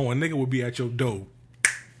I'm going. Nigga will be at your door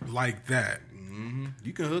like that. Mm-hmm.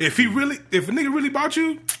 You can hook if a nigga really bought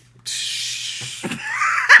you.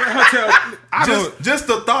 Just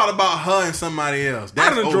the thought about her and somebody else.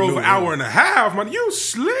 I done drove an hour and a half, man. You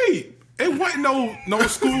sleep. It wasn't no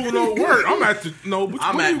school, no work. I'm at the where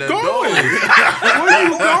you going? Where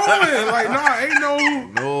you going? Like, nah, ain't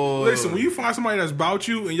no. Listen, when you find somebody that's about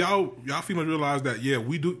you and y'all females realize that, yeah,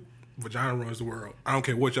 we do. Vagina runs the world. I don't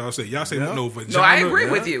care what y'all say. Y'all say no vagina. No, I agree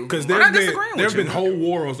with you. Because there have been whole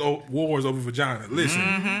wars over vagina.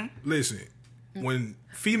 Listen. When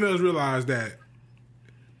females realize that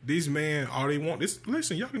these men, all they want is,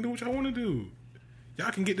 listen, y'all can do what y'all want to do. Y'all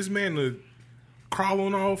can get this man to crawl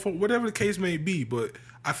on all four, whatever the case may be. But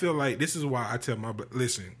I feel like this is why I tell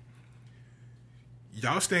listen,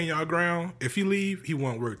 y'all stand y'all ground. If he leave, he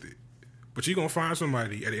won't worth it. But you're going to find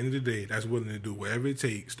somebody at the end of the day that's willing to do whatever it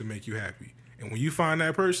takes to make you happy. And when you find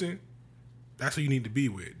that person, that's who you need to be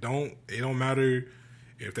with. It don't matter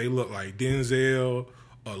if they look like Denzel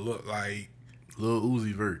or look like Lil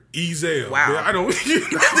Uzi Vert. Ezel. Wow. I don't. Just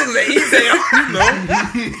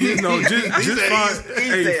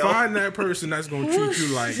find that person that's going to treat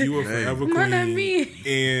you like you a forever queen.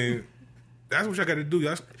 And that's what y'all got to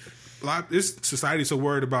do. This society so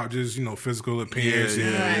worried about just physical appearance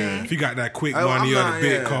and if you got that quick money or the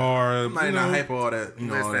big car. I'm not hype all that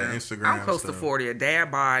all that Instagram. I'm close stuff. to 40. A dad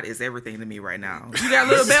bod is everything to me right now. You got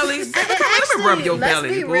little bellies. Let me rub your belly.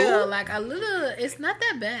 Let's be real. Like a little, it's not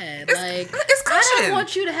that bad. It's cushion. I don't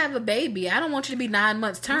want you to have a baby. I don't want you to be 9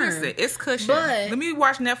 months term. Listen, it's cushion. But let me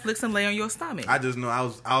watch Netflix and lay on your stomach. I just know I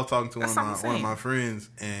was talking to one of my friends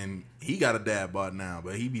and he got a dad bod now,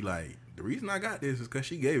 but he be like, the reason I got this is because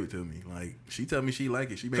she gave it to me. Like, she tell me she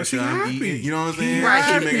like it. She makes sure I'm eating. You know what I'm saying? Right.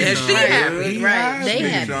 She makes sure I'm good. Right. They making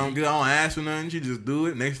happy. sure I'm good. I don't ask for nothing. She just do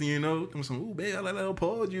it. Next thing you know, I'm some, ooh, babe, I like that little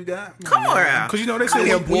pause you got. Come on. Because they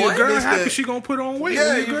say when your girl happy, she going to put on weight. Yeah,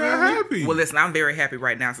 when your girl happy. Well, listen, I'm very happy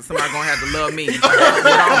right now, so somebody's going to have to love me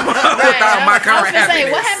without my current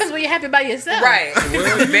happiness. What happens when you're happy by yourself? Right.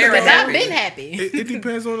 Well, very happy. I've been happy. It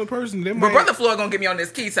depends on the person. But Brother Floyd going to get me on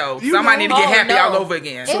this keto, so I might need to get happy all over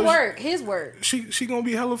again. It worked. His work. She gonna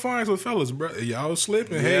be hella fine, so fellas, bro, y'all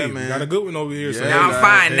slipping. Hey, man, we got a good one over here. Yeah, so now I'm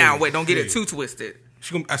fine. Now wait, don't get it too twisted.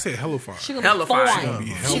 I said hella fine. She gonna be fine.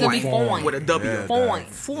 She gonna be fine with a W.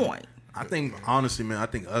 Fine. I think honestly, man, I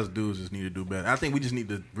think us dudes just need to do better. I think we just need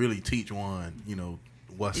to really teach one.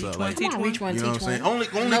 What's each up? One, like, teach one. Each one, you know teach what I'm one.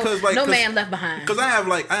 saying? Only because like no man left behind. Because I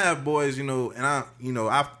have boys, and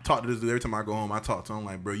I've talked to this dude every time I go home. I talk to him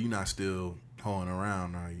like, bro, you not still hoeing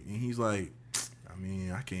around, are you? And he's like, I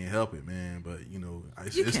mean, I can't help it, man. But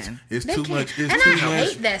it's too much. It's and too I much.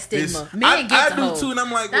 hate that stigma. I do too, and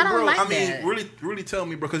I'm like, well, bro. Like I mean, that. really tell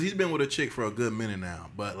me, bro, because he's been with a chick for a good minute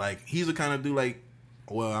now. But like, he's the kind of dude like,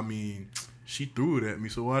 well, I mean, she threw it at me,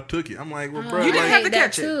 so I took it. I'm like, well, bro, you didn't have to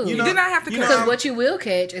catch it. Too. You did not have to catch it. Because what you will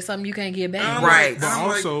catch is something you can't get back. Right. But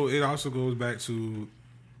also, it also goes back to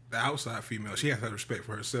the outside female. She has to have respect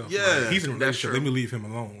for herself. Yeah, like, he's in a relationship. Let me leave him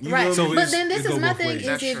alone. Right. So but then this is my thing: is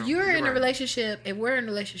That's if true. you're in a right. relationship, if we're in a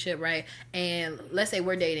relationship, right, and let's say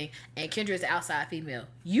we're dating, and Kendra's the outside female,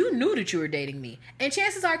 you knew that you were dating me, and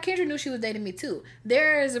chances are Kendra knew she was dating me too.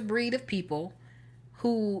 There is a breed of people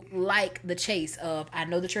who like the chase of, I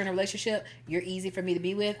know that you're in a relationship, you're easy for me to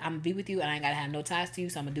be with, I'm gonna be with you, and I ain't gotta have no ties to you,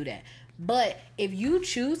 so I'm gonna do that. But if you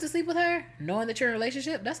choose to sleep with her, knowing that you're in a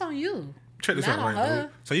relationship, that's on you. Check this Not out, on right? her. Though.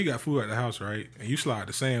 So you got food at the house, right? And you slide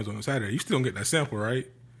to Sam's on Saturday. You still don't get that sample, right?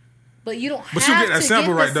 But you don't But have you get that to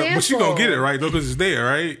sample get right the though. But you gonna get it sample. right though because it's there,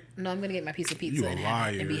 right? No, I'm gonna get my piece of pizza You a and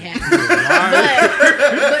liar. and be happy. You a liar.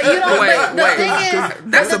 But you know, but the thing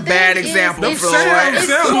is, That's the a bad thing is, example, it's Floyd. choices.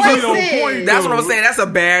 Sam's will be on point. That's what I'm saying. That's a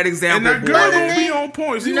bad example. And that girl boy. gonna be on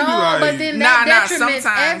point. So you No, gonna be like, but then that Nah, detriments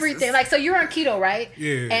sometimes everything. Like, so you're on keto, right?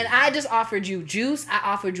 Yeah. And I just offered you juice. I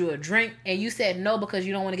offered you a drink, and you said no because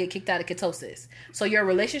you don't want to get kicked out of ketosis. So your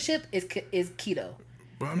relationship is keto.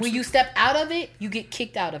 When you step out of it, you get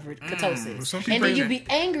kicked out of ketosis. And then you be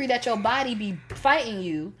angry that your body be fighting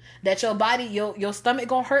you, that your body, your stomach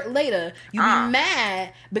gonna hurt later. You be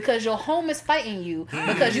mad because your home is fighting you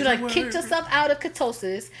because you done kicked yourself out of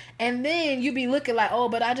ketosis, and then you be looking like, oh,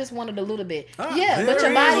 but I just wanted a little bit. Yeah, but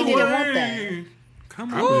your body didn't want that.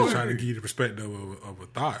 Come I'm on. just trying to give you the perspective of a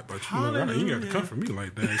thought, but you know, right, you got to come from me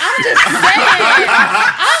like that.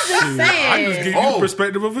 I'm just saying. I just give you the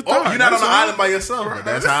perspective of a thought. You're not on That's the all. island by yourself. Right.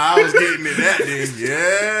 That's how I was getting it that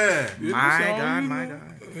then. Yeah. My God.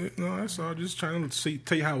 No, that's all. Just trying to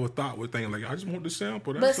tell you how a thought would think. Like, I just want the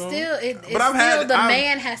sample. But That's all. still,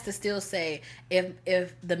 man has to still say,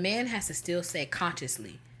 if the man has to still say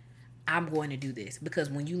consciously, I'm going to do this, because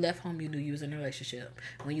when you left home, you knew you was in a relationship.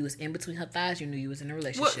 When you was in between her thighs, you knew you was in a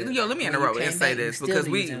relationship. Well, let me interrupt and say this, because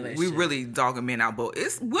we really dogging men out, but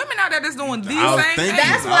it's women out there that's doing these same things.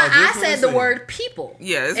 That's why I said the word people.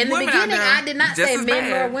 Yeah, it's in the women beginning, out there I did not just say as men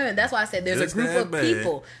bad. or women. That's why I said there's Just a group that of bad.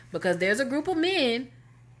 people, because there's a group of men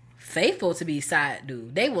faithful to be side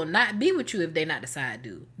dude. They will not be with you if they're not the side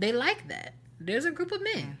dude. They like that. There's a group of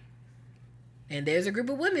men. And there's a group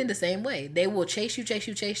of women the same way. They will chase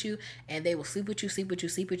you, and they will sleep with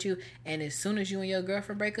you. And as soon as you and your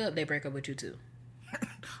girlfriend break up, they break up with you too.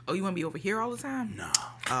 Oh, you want to be over here all the time? No.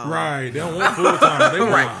 Right. They don't want full time. They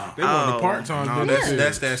want the part time. No,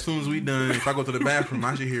 that's that. As soon as we done, if I go to the bathroom,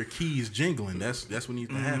 I should hear keys jingling. That's what needs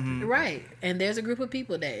to happen. Right. And there's a group of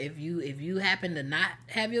people that if you happen to not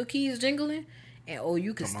have your keys jingling, and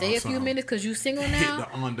you can stay a few minutes because you single Hit now. the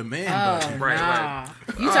on demand button. Right.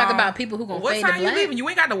 You talk about people who gonna What fade to time black. you leaving? You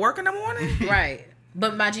ain't got to work in the morning? Right.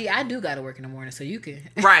 But my G, I do got to work in the morning, so you can.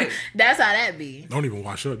 Right. That's how that be. Don't even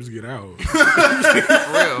wash up. Just get out. For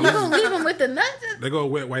real. You gonna leave them with the nuts? They go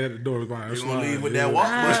wet white at the door. They're gonna leave with that walk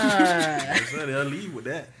button. They'll leave with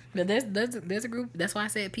that. But there's a group. That's why I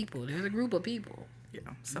said people. There's a group of people. Yeah.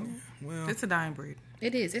 So, Well, it's a dying breed.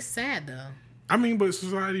 It is. It's sad though. I mean, but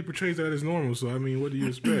society portrays that as normal. So I mean, what do you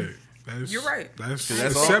expect? You're right. That's all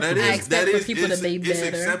acceptable. that I is. expect That for is. people to be It's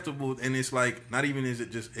better. acceptable, and it's like not even is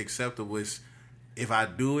it just acceptable. It's if I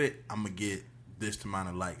do it, I'm gonna get this amount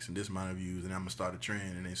of likes and this amount of views, and I'm gonna start a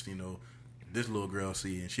trend, and it's this little girl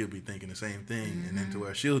see, and she'll be thinking the same thing, and then to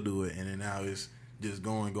where she'll do it, and then now it's just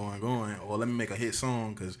going. Or let me make a hit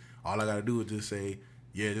song because all I gotta do is just say,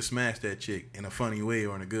 yeah, just smash that chick in a funny way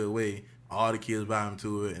or in a good way. All the kids vibe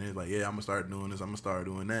to it, and it's like, yeah, I'm gonna start doing this. I'm gonna start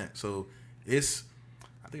doing that. So I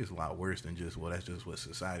think it's a lot worse than just that's just what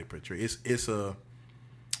society portrays. It's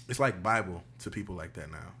like Bible to people like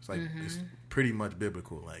that now. It's like it's pretty much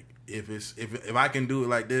biblical. Like if I can do it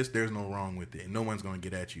like this, there's no wrong with it. No one's gonna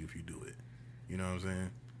get at you if you do it. You know what I'm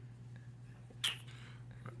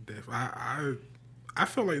saying? I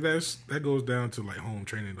feel like that goes down to like home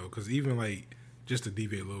training though, because even like just to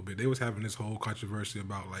deviate a little bit, they was having this whole controversy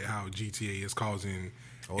about like how GTA is causing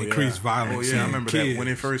increased violence. Oh yeah, I remember kids. that when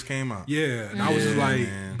it first came out. Yeah, and I was just like,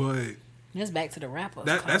 man. but It's back to the rappers.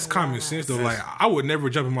 that's common sense though. Like I would never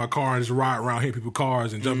jump in my car and just ride around hitting people's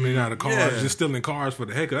cars and jumping in and out of cars, just stealing cars for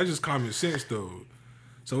the heck of it. That's just common sense though.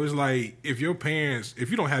 So it's like if you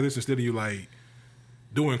don't have this instead of you like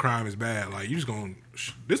doing crime is bad, like you just gonna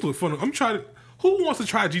this look fun. I'm trying to. Who wants to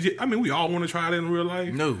try GTA? I mean, we all want to try it in real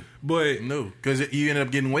life. No, because you end up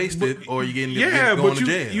getting wasted or you getting going to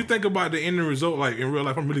jail. You think about the ending result, like in real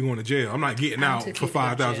life, I'm really going to jail. I'm not getting out for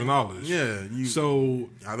 $5,000. Yeah, so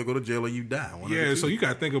either go to jail or you die. So you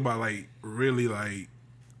got to think about like really like,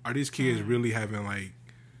 are these kids really having like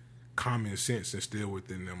common sense instilled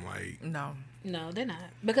within them? Like No, they're not,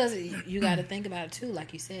 because you got to think about it too.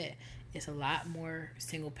 Like you said, it's a lot more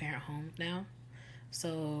single parent homes now.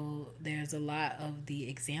 So there's a lot of the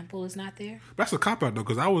example is not there. That's a cop out though,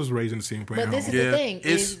 because I was raised in the single parent home. But this home. is the thing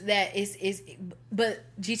is that is but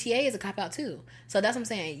GTA is a cop out too. So that's what I'm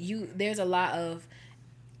saying. There's a lot of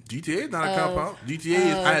GTA is not a cop out. GTA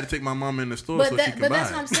is I had to take my mom in the store so she could buy it. But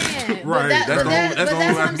that's what I'm saying. Right. That's the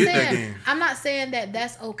only way I can get that game. I'm not saying that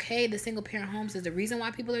that's okay. The single parent homes is the reason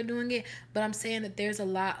why people are doing it. But I'm saying that there's a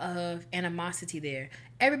lot of animosity there.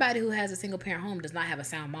 Everybody who has a single parent home does not have a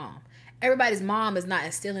sound mom. Everybody's mom is not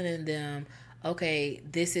instilling in them, okay,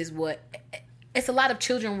 this is what... It's a lot of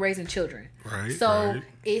children raising children. Right. So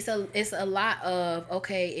it's a lot of,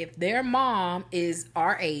 okay, if their mom is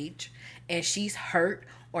our age and she's hurt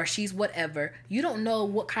or she's whatever, you don't know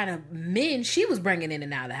what kind of men she was bringing in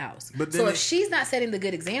and out of the house. So if she's not setting the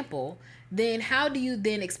good example, then how do you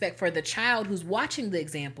then expect for the child who's watching the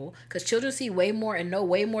example, because children see way more and know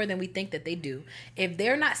way more than we think that they do. If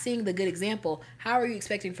they're not seeing the good example, how are you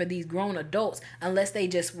expecting for these grown adults, unless they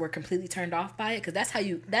just were completely turned off by it? Because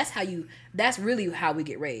that's really how we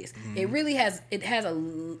get raised. Mm-hmm. It has a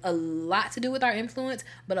lot to do with our influence,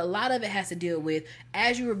 but a lot of it has to deal with,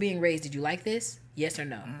 as you were being raised, did you like this? Yes or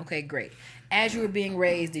no? Mm-hmm. Okay, great. As you were being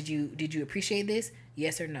raised, did you appreciate this?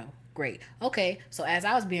 Yes or no? Great. Okay, so as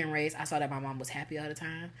I was being raised, I saw that my mom was happy all the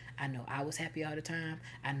time. I know I was happy all the time.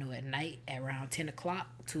 I know at night, at around 10 o'clock,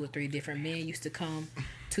 2 or 3 different men used to come.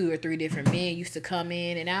 2 or 3 different men used to come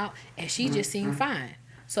in and out, and she just seemed fine.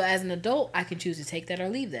 So as an adult, I can choose to take that or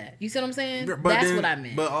leave that. You see what I'm saying? That's what I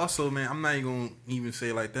meant. But also, man, I'm not even going to even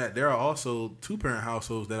say it like that. There are also 2-parent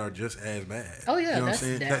households that are just as bad. Oh, yeah. You know what I'm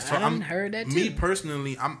saying? I heard that too. Me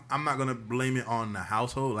personally, I'm not going to blame it on the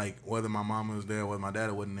household, like whether my mama was there, whether my dad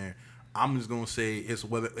wasn't there. I'm just going to say it's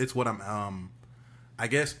what I'm, I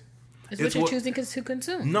guess. It's what you're choosing to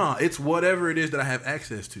consume. No, it's whatever it is that I have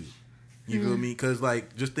access to. You feel me? Because,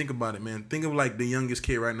 like, just think about it, man. Think of, like, the youngest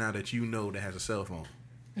kid right now that you know that has a cell phone.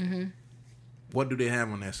 Mm-hmm. What do they have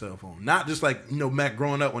on that cell phone? Not just like, Mac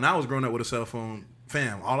growing up. When I was growing up with a cell phone,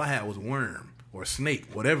 fam, all I had was Worm or Snake,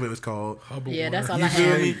 whatever it's called. Yeah, that's all I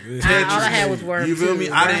had. Me? All I had was Worm. You feel me?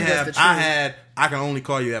 Worm I can only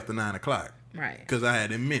call you after 9 o'clock. Right. Because I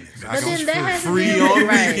had them minutes. But then that has free on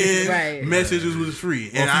weekends. Right. Messages was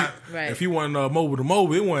free. And if you want mobile to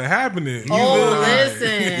mobile, it wasn't happening.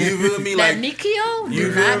 Listen. You feel me? That Mikio?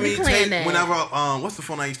 You feel me? Whenever, what's the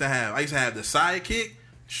phone I used to have? I used to have the Sidekick.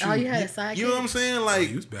 Shoot. Oh, you had a sidekick? You know what I'm saying? Like,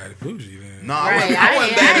 you was bad at bougie then. Nah, right. I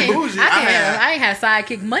wasn't bad at bougie. I ain't had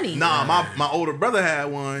sidekick money. Nah, my older brother had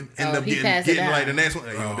one. Ended up getting like the next one.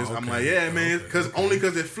 I'm like, yeah, man. Because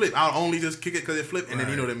it flipped. I'll only just kick it because it flipped. And then,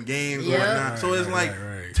 them games and whatnot. So it's like,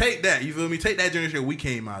 take that. You feel me? Take that generation we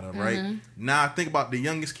came out of, right? Now, think about the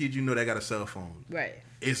youngest kid that got a cell phone. Right.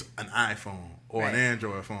 It's an iPhone or an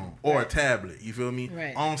Android phone or a tablet. You feel me?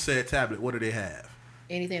 Right. On said tablet, what do they have?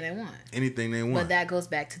 Anything they want. Anything they want. But that goes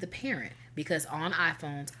back to the parent, because on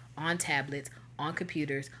iPhones, on tablets, on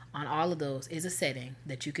computers, on all of those is a setting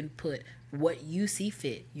that you can put what you see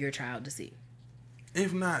fit your child to see.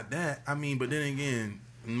 If not that, but then again,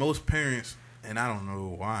 most parents, and I don't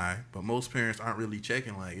know why, but most parents aren't really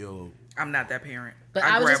checking like, yo. I'm not that parent. But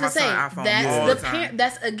I was just going to say, that's the parent.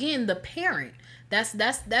 That's again the parent. That's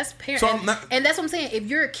parent. So and that's what I'm saying. If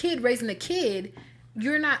you're a kid raising a kid,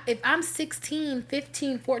 you're not, if I'm 16,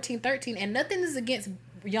 15, 14, 13, and nothing is against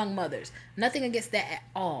young mothers, nothing against that at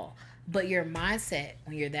all, but your mindset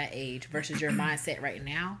when you're that age versus your mindset right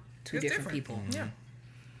now, two different people. Mm-hmm. Yeah.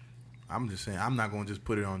 I'm just saying, I'm not going to just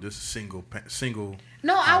put it on just a single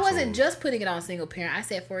No, household. I wasn't just putting it on single parent. I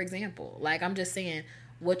said, for example, like, I'm just saying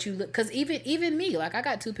what you look, because even me, like, I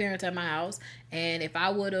got 2 parents at my house, and if I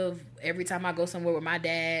would have, every time I go somewhere with my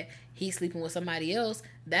dad, he's sleeping with somebody else,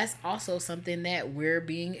 that's also something that we're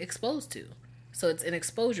being exposed to. So it's an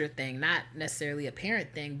exposure thing, not necessarily a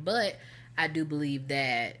parent thing, but I do believe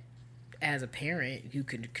that as a parent, you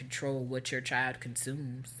can control what your child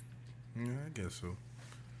consumes. Yeah, I guess so.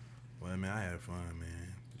 Well, I had fun,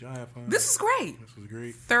 man. Did y'all have fun? This was great. This was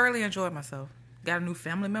great. Thoroughly enjoyed myself. Got a new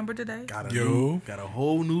family member today. Got a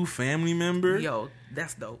whole new family member. Yo,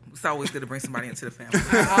 that's dope. It's always good to bring somebody into the family.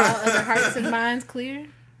 Are all other hearts and minds clear?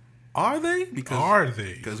 Are they?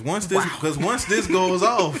 Because once this goes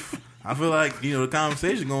off, I feel like the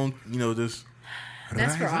conversation going just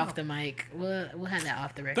That's for off the mic. We'll have that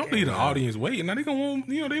off the record. Don't leave the audience waiting. Now they gonna want,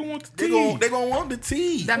 they want the tea. They gonna want the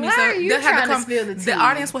tea. That means Why are you trying to spill the tea? The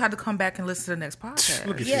audience will have to come back and listen to the next podcast.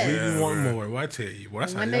 Look at you. You want more? Well, I tell you. Well,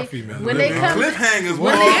 that's how y'all females. When they come, cliffhangers.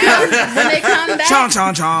 When they come back,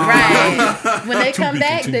 chon. Right. When they come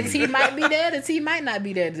back, the tea might be there. The tea might not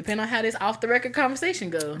be there, depending on how this off the record conversation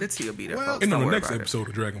goes. The tea will be there. Well, folks. and on Don't the worry next about episode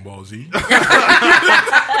of Dragon Ball Z.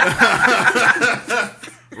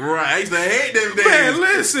 Right, I used to hate them days. Man,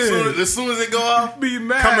 listen. As soon as it go off, Be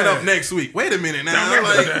mad. coming up next week. Wait a minute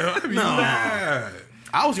now. I'd be mad.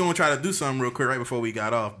 I was gonna try to do something real quick right before we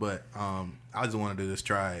got off, but I just wanted to just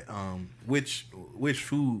try which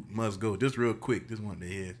food must go. Just real quick. Just wanted to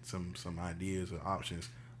hear some ideas or options.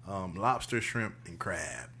 Lobster, shrimp, and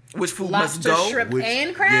crab. Which food Lobster, must go? shrimp,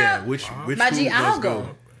 and crab? Yeah, which My food G, I'll must go.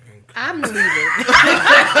 I'm leaving.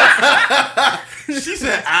 She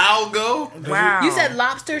said, "I'll go." Wow. You said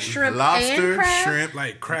lobster, shrimp, and crab? shrimp,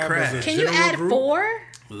 Like crab. As a Can you general add group? 4?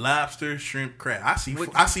 Lobster, shrimp, crab. I see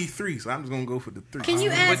 3, so I'm just gonna go for the 3. Can you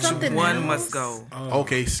add Which something one else? must go?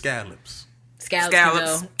 Okay, scallops. Scallops.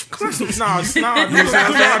 Scallops. No, do those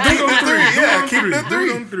three. Yeah, keep Do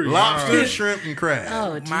the them 3. Lobster, All right. shrimp, and crab.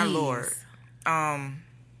 Oh, geez. My lord.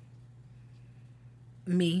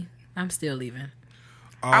 Me. I'm still leaving.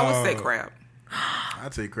 I would say crab.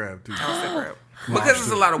 I'd say crab too. I would say crab. Because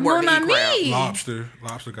it's a lot of work Well, to eat not crab. me.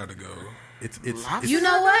 Lobster got to go. It's You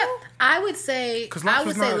know what? I would say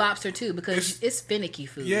lobster's not- lobster too because it's finicky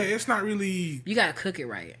food. Yeah, it's not really. You gotta cook it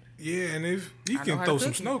right. Yeah, and if you know can how throw to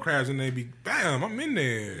some cook it. snow crabs in there, bam, I'm in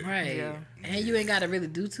there. Right. Yeah. And you ain't gotta really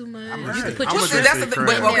do too much. I'm You gonna can say- put I'm your gonna shrimp say That's the crab.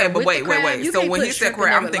 thing. Okay, but with wait. the crab. You So can't when put he said shrimp in crab,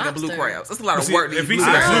 there I'm with thinking blue lobster. crabs. That's a lot of See, work. to if eat he blue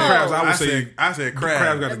said crabs. blue crabs, I would I say said blue crab.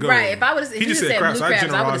 crabs got to go. Right. If I would have, He if just you said said crabs, blue so I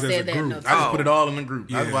crabs, I would have generalized as said a that. group. No, I just put it all in the group.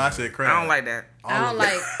 That's Yeah. why I said crab. I don't like that. I don't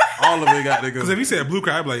like. all of it. Got to go. Because if he said blue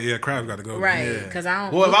crab, I'd be like, yeah, crabs got to go. Right. Yeah. Because I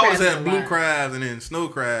don't. Well, if I was crabs at are blue a lot. crabs and then snow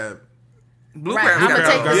crab, Blue Right. crabs I'm gonna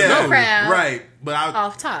gotta take go. the Yeah. blue crab right? But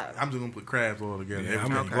off top. I'm just gonna put crabs all together. Yeah,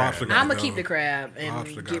 Everything I'm crab. lobster gotta I'm gonna go. keep the crab and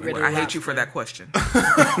Lobster get gotta rid go. of. I the hate you for lobster. that question.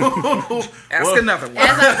 Ask another one.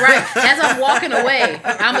 As I'm walking away,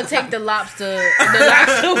 I'm gonna take the lobster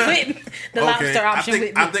with the lobster option with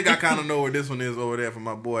me. I think I kind of know where this one is over there for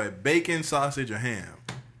my boy. Bacon, sausage, or ham.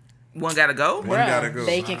 One gotta go. One gotta go.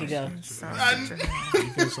 Bacon could go.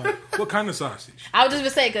 What kind of sausage? I was just gonna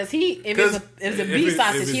say because if it's a beef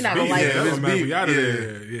sausage, he not gonna like yeah, it. if it's beef, we out of yeah.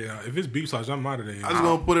 there. Yeah, if it's beef sausage, I'm out of there. I'm just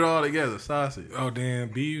gonna put it all together. Sausage. Oh damn,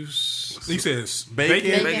 beefs. He says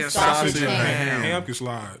Bacon, Bacon, sausage, sausage, and and ham. Ham can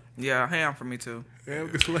slide. Yeah, ham for me too. Ham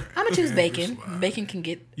can slide. I'm gonna choose bacon. Bacon can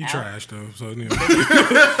get You out. trash though, so you know.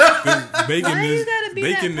 Bacon Why you is gotta be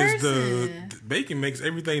bacon that is the person? bacon makes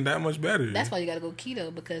everything that much better. That's why you gotta go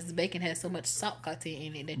keto because bacon has so much salt content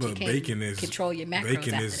in it that you But can't bacon is control your macros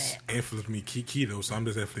bacon after is that. infinitely keto, so I'm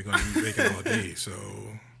just definitely gonna eat bacon all day. So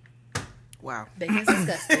Wow. Bacon's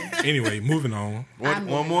disgusting. anyway, moving on. One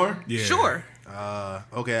more. Yeah, Sure.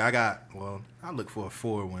 Okay, I look for a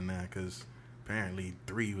 4 one now because apparently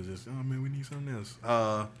 3 was just. Oh man, we need something else.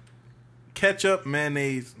 Ketchup,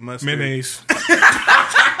 mayonnaise, mustard. Mayonnaise.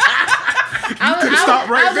 I was stopped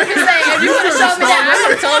right just gonna say if you would have showed me that, I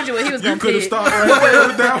would have told you what he was You gonna could have pick. stopped right there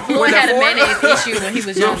with that one. Floyd had a mayonnaise issue when he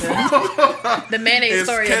was younger. The mayonnaise It's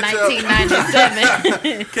story of ketchup.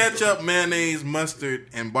 1997. Ketchup, mayonnaise, mustard,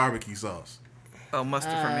 and barbecue sauce. Oh,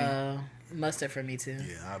 mustard for me. Mustard for me too.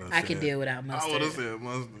 Yeah, I could deal without I would have mustard. said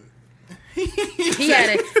mustard. He had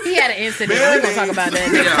an incident. We're gonna talk about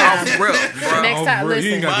that next Yeah, time. off rip, bro. Next time, bro, you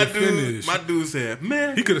ain't listen. got to finish. My dude said,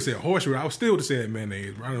 man. He could have said horse I still would have said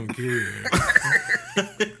mayonnaise, bro. I don't care.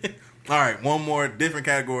 All right, one more different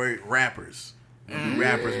category. Rappers.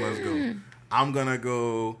 Rappers must go. I'm gonna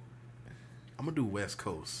do West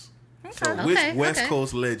Coast. So which Okay, West okay.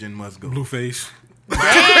 Coast legend must go? Blueface.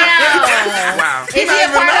 Damn. Wow. Is he a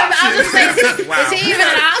part of it? I was just saying, Wow. is he even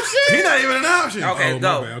an option? He's not even an option. Okay, Oh, my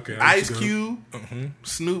go. bad. Okay, Ice that's good. Cube,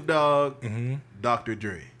 Snoop Dogg, Dr.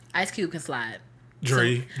 Dre. Ice Cube can slide.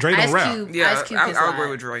 Dre don't Ice rap. Cube, Yeah, Ice Cube can slide. I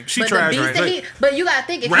agree with Dre. She But tried the beats that Dre. but you gotta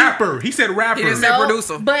think if Rapper. He said rapper. He didn't say No,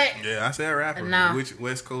 producer. But Yeah, I said rapper. No. Which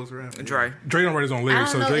West Coast rapper? Dre. Dre don't write his own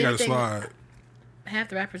lyrics, I so don't know Dre got to anything- slide. half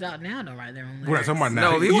the rappers out now don't write their own We're not lyrics. talking about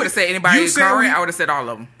now. No, if he would have said anybody you said current, we- I would have said all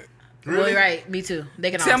of them. Well, you're right. Me too. They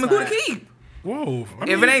can Tell all me who slide. to keep. Whoa.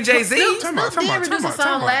 If it ain't Jay-Z, Snoop did produce a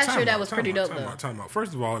song last year that was pretty dope, though. Time out.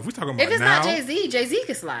 First of all, if we're talking about If it's now, not Jay-Z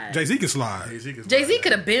can slide. Jay-Z can slide. Jay-Z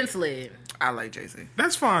could have been slid. I like Jay-Z.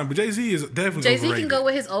 That's fine, but Jay-Z is definitely Jay-Z overrated. can go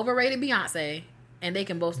with his overrated Beyonce. and they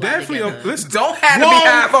can both slide together. Listen, don't have the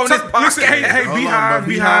Beehive on this podcast. Listen, hey,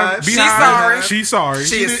 Beehive. She's sorry. She's sorry.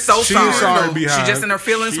 She is so sorry. She's sorry, Beehive. She's just in her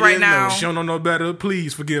feelings right now. She don't know no better.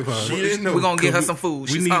 Please forgive her. We're gonna get her some food.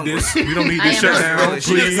 We She's need hungry. this. We don't need this shutdown.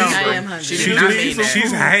 Please. I am hungry.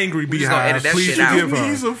 She's hangry, Beehive. Please forgive her.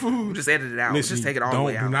 Need some food. Just edit it out. Listen, just take it all the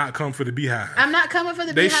way out. Do not come for the Beehive. I'm not coming for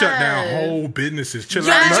the They Beehive. shut down whole businesses. Chill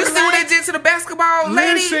Did out. you see what they did to the basketball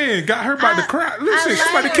lady? Listen, got her about to cry. Listen, she's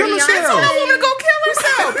about to kill Beyonce. herself. I want her to go kill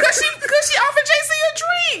herself because she offered JC a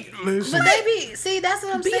drink. Listen, But they be see. That's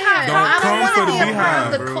what I'm saying. Beehive. Don't I come don't want for to the be a part Beehive,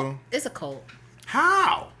 of the bro. cult. It's a cult.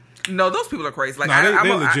 How? No, those people are crazy. Like No,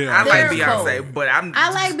 they're legit. I like They're Beyonce, cold. but I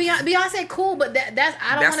like Beyonce, cool, but that's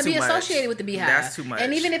I don't That's want to be too much. associated with the Beehive. That's too much.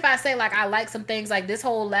 And even if I say like I like some things, like this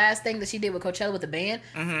whole last thing that she did with Coachella with the band,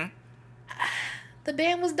 the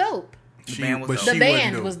band was dope. The band was but dope. The she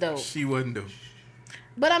band wasn't was dope. She wasn't dope.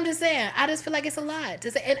 But I'm just saying, I just feel like it's a lot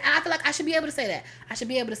to say, and I feel like I should be able to say that. I should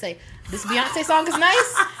be able to say this Beyonce song is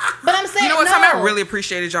nice, but I'm saying You know what, no. Tom? I really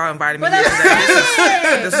appreciated y'all inviting me But here I'm today.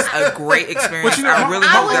 saying, This is a great experience. But you know, I really I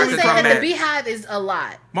hope that I wouldn't can say come that back. the Beehive is a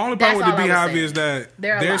lot. my only problem That's with the all I would Beehive say. is that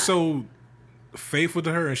They're a they're lot. so faithful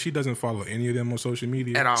to her, and she doesn't follow any of them on social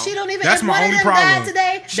media At all. She don't even. That's if my one only of them problem. died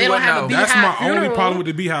today, She they don't wouldn't have a know. Beehive That's my funeral. only problem with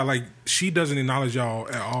the Beehive. Like, she doesn't acknowledge y'all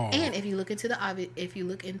at all. And if you look into the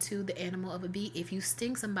animal of a bee, if you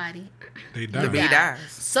sting somebody, They The die. bee dies.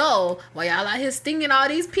 So while y'all out here stinging all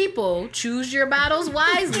these people, choose your battles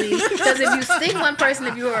wisely. Because if you sting one person,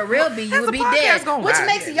 if you were a real bee, you would be dead. gonna Which lie.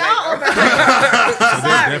 makes y'all overhyped. They're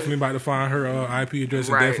Sorry. definitely about to find her IP address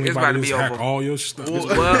and Right. definitely It's about to about to just be hack over. all your stuff.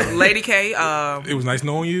 Well, Lady K, It was nice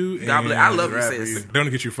knowing you. God bless. I love you, Rap for sis. you. They're gonna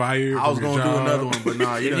get you fired. I was from your gonna do job. another one, but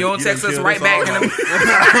nah. If you don't text us killed right back, all. then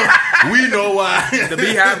We know why. the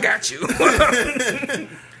Beehive got you.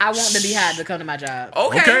 I want the Beehive to come to my job.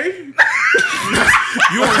 Okay.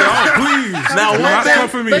 You want to please. Now, Do one not thing- come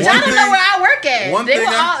for me. But y'all One don't thing- know where I work at. one They thing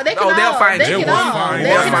will I- all. They can Oh, they'll all. find They you. can They'll all. find They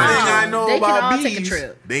you. One can thing all. I know They can about all bees, take a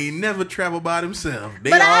trip. they never travel by themselves. They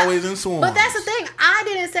But always in swarms. But that's the thing. I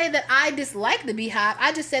didn't say that I dislike the Beehive.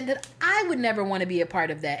 I just said that I would never want to be a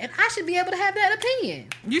part of that, and I should be able to have that opinion.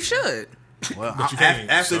 You should. Well, But you can't,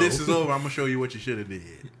 after so. this is over, I'm gonna show you what you should have did.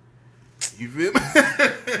 You feel me?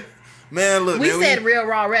 Man, look. We man, said real,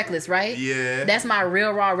 raw, reckless, right? Yeah. That's my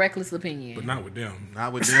real, raw, reckless opinion. But not with them.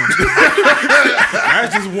 not with them.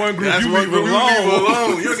 That's just one group. That's you one leave group you alone. leave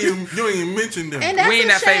alone. You don't even mention them. And that's We ain't a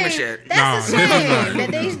that shame. famous yet. That's a Nah, shame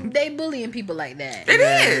definitely that they bullying people like that. It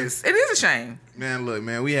Man. is. It is a shame. Man, look,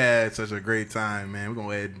 man, we had such a great time, man. We're gonna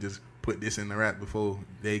go ahead and just put this in the wrap before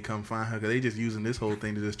they come find her, because they just using this whole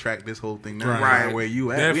thing to just track this whole thing down. Right. Find where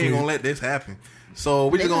you at. We Definitely. ain't gonna let this happen. So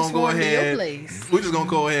we're They just gonna gonna go swarm to your ahead. place. We're just gonna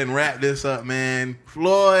go ahead and wrap this up, man.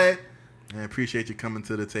 Floyd, I appreciate you coming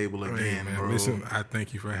to the table Hey, again, man, bro. listen, I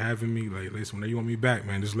thank you for having me. Like, listen, whenever you want me back,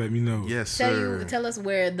 man, just let me know. Yes, sir. Tell us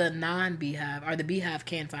where the non-Beehive or the Beehive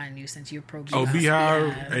can find you, since you're pro Oh, Beehive.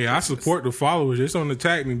 Beehive. Hey, I support the followers. Just don't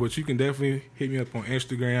attack me, but you can definitely hit me up on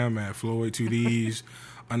Instagram at Floyd2Ds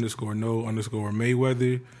 _no_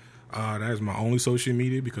 Mayweather. That is my only social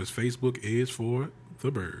media because Facebook is for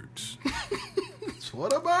the birds. For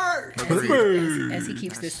the bird. As he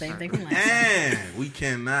keeps this same thing from last time. And we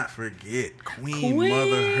cannot forget Queen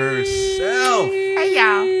Mother herself. Hey,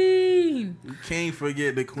 y'all. We can't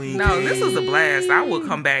forget the Queen. No, King. this was a blast. I will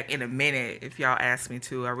come back in a minute if y'all ask me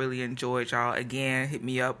to. I really enjoyed y'all. Again, hit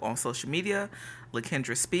me up on social media.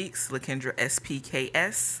 LaKendra Speaks, LaKendra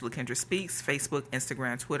SPKS, LaKendra Speaks, Facebook,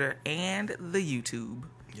 Instagram, Twitter, and the YouTube.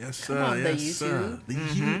 Yes, sir. Come on, the yes, sir. YouTube. The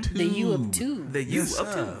YouTube. The U of two. The you Yes, up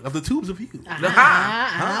sir. to. Of the tubes of you.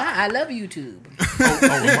 I love YouTube.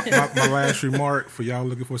 My last remark for y'all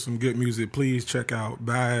looking for some good music, please check out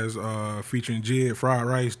Baz featuring Jid, Fried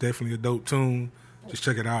Rice. Definitely a dope tune. Just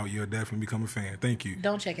check it out. You'll definitely become a fan. Thank you.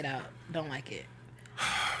 Don't check it out. Don't like it.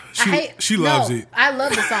 She loves it. I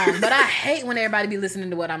love the song, but I hate when everybody be listening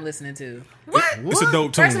to what I'm listening to. What? It's a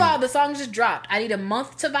dope tune. First of all, the song just dropped. I need a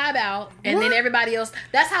month to vibe out, and then everybody else.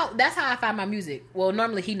 That's how I find my music. Well,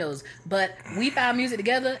 normally he knows, but we find music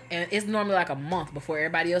together, and it's normally like a month before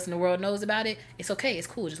everybody else in the world knows about it. It's okay. It's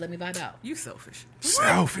cool. Just let me vibe out. You selfish.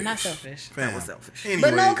 Selfish. I'm not selfish. Fam. was selfish. Anyway,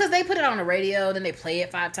 But no, because they put it on the radio, then they play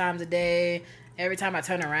it 5 times a day. Every time I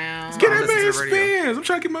turn around. Get that Listen to man the radio. spins. I'm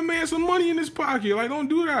trying to get my man some money in his pocket. Like, don't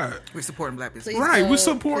do that. We're supporting black business. Please Right, go- we're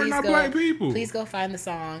supporting please our go- black people. Please go find the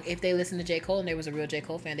song. If they listen to J. Cole and they was a real J.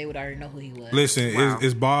 Cole fan, they would already know who he was. Listen, Wow.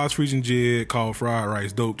 it's Boz featuring Jid called Fried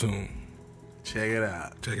Rice. Dope tune. check it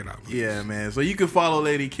out. Check it out. Please. Yeah, man. So you can follow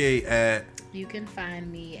Lady K at You can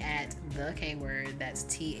find me at the K word. That's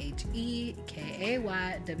TheKayword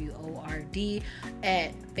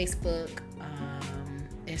at Facebook,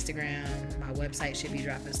 Instagram. My website should be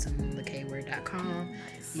dropping soon, thekword.com.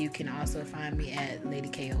 You can also find me at Lady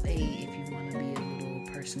KOA if you want to be a little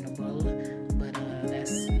personable. But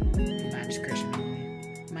that's my description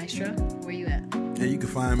only. Maestro, where you at? Yeah, you can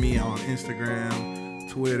find me on Instagram,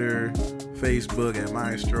 Twitter, Facebook at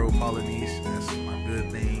Maestro Polynese. That's my good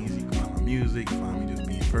things. You can find my music. You can find me just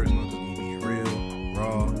being personal, just me being real,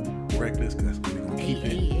 raw, reckless, because that's what we're going to keep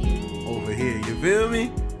it over here. You feel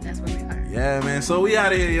me? That's where we are. Yeah, man. So we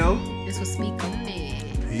out of here, yo. This was Speak on the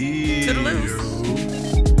Bed. Peace. To the loose.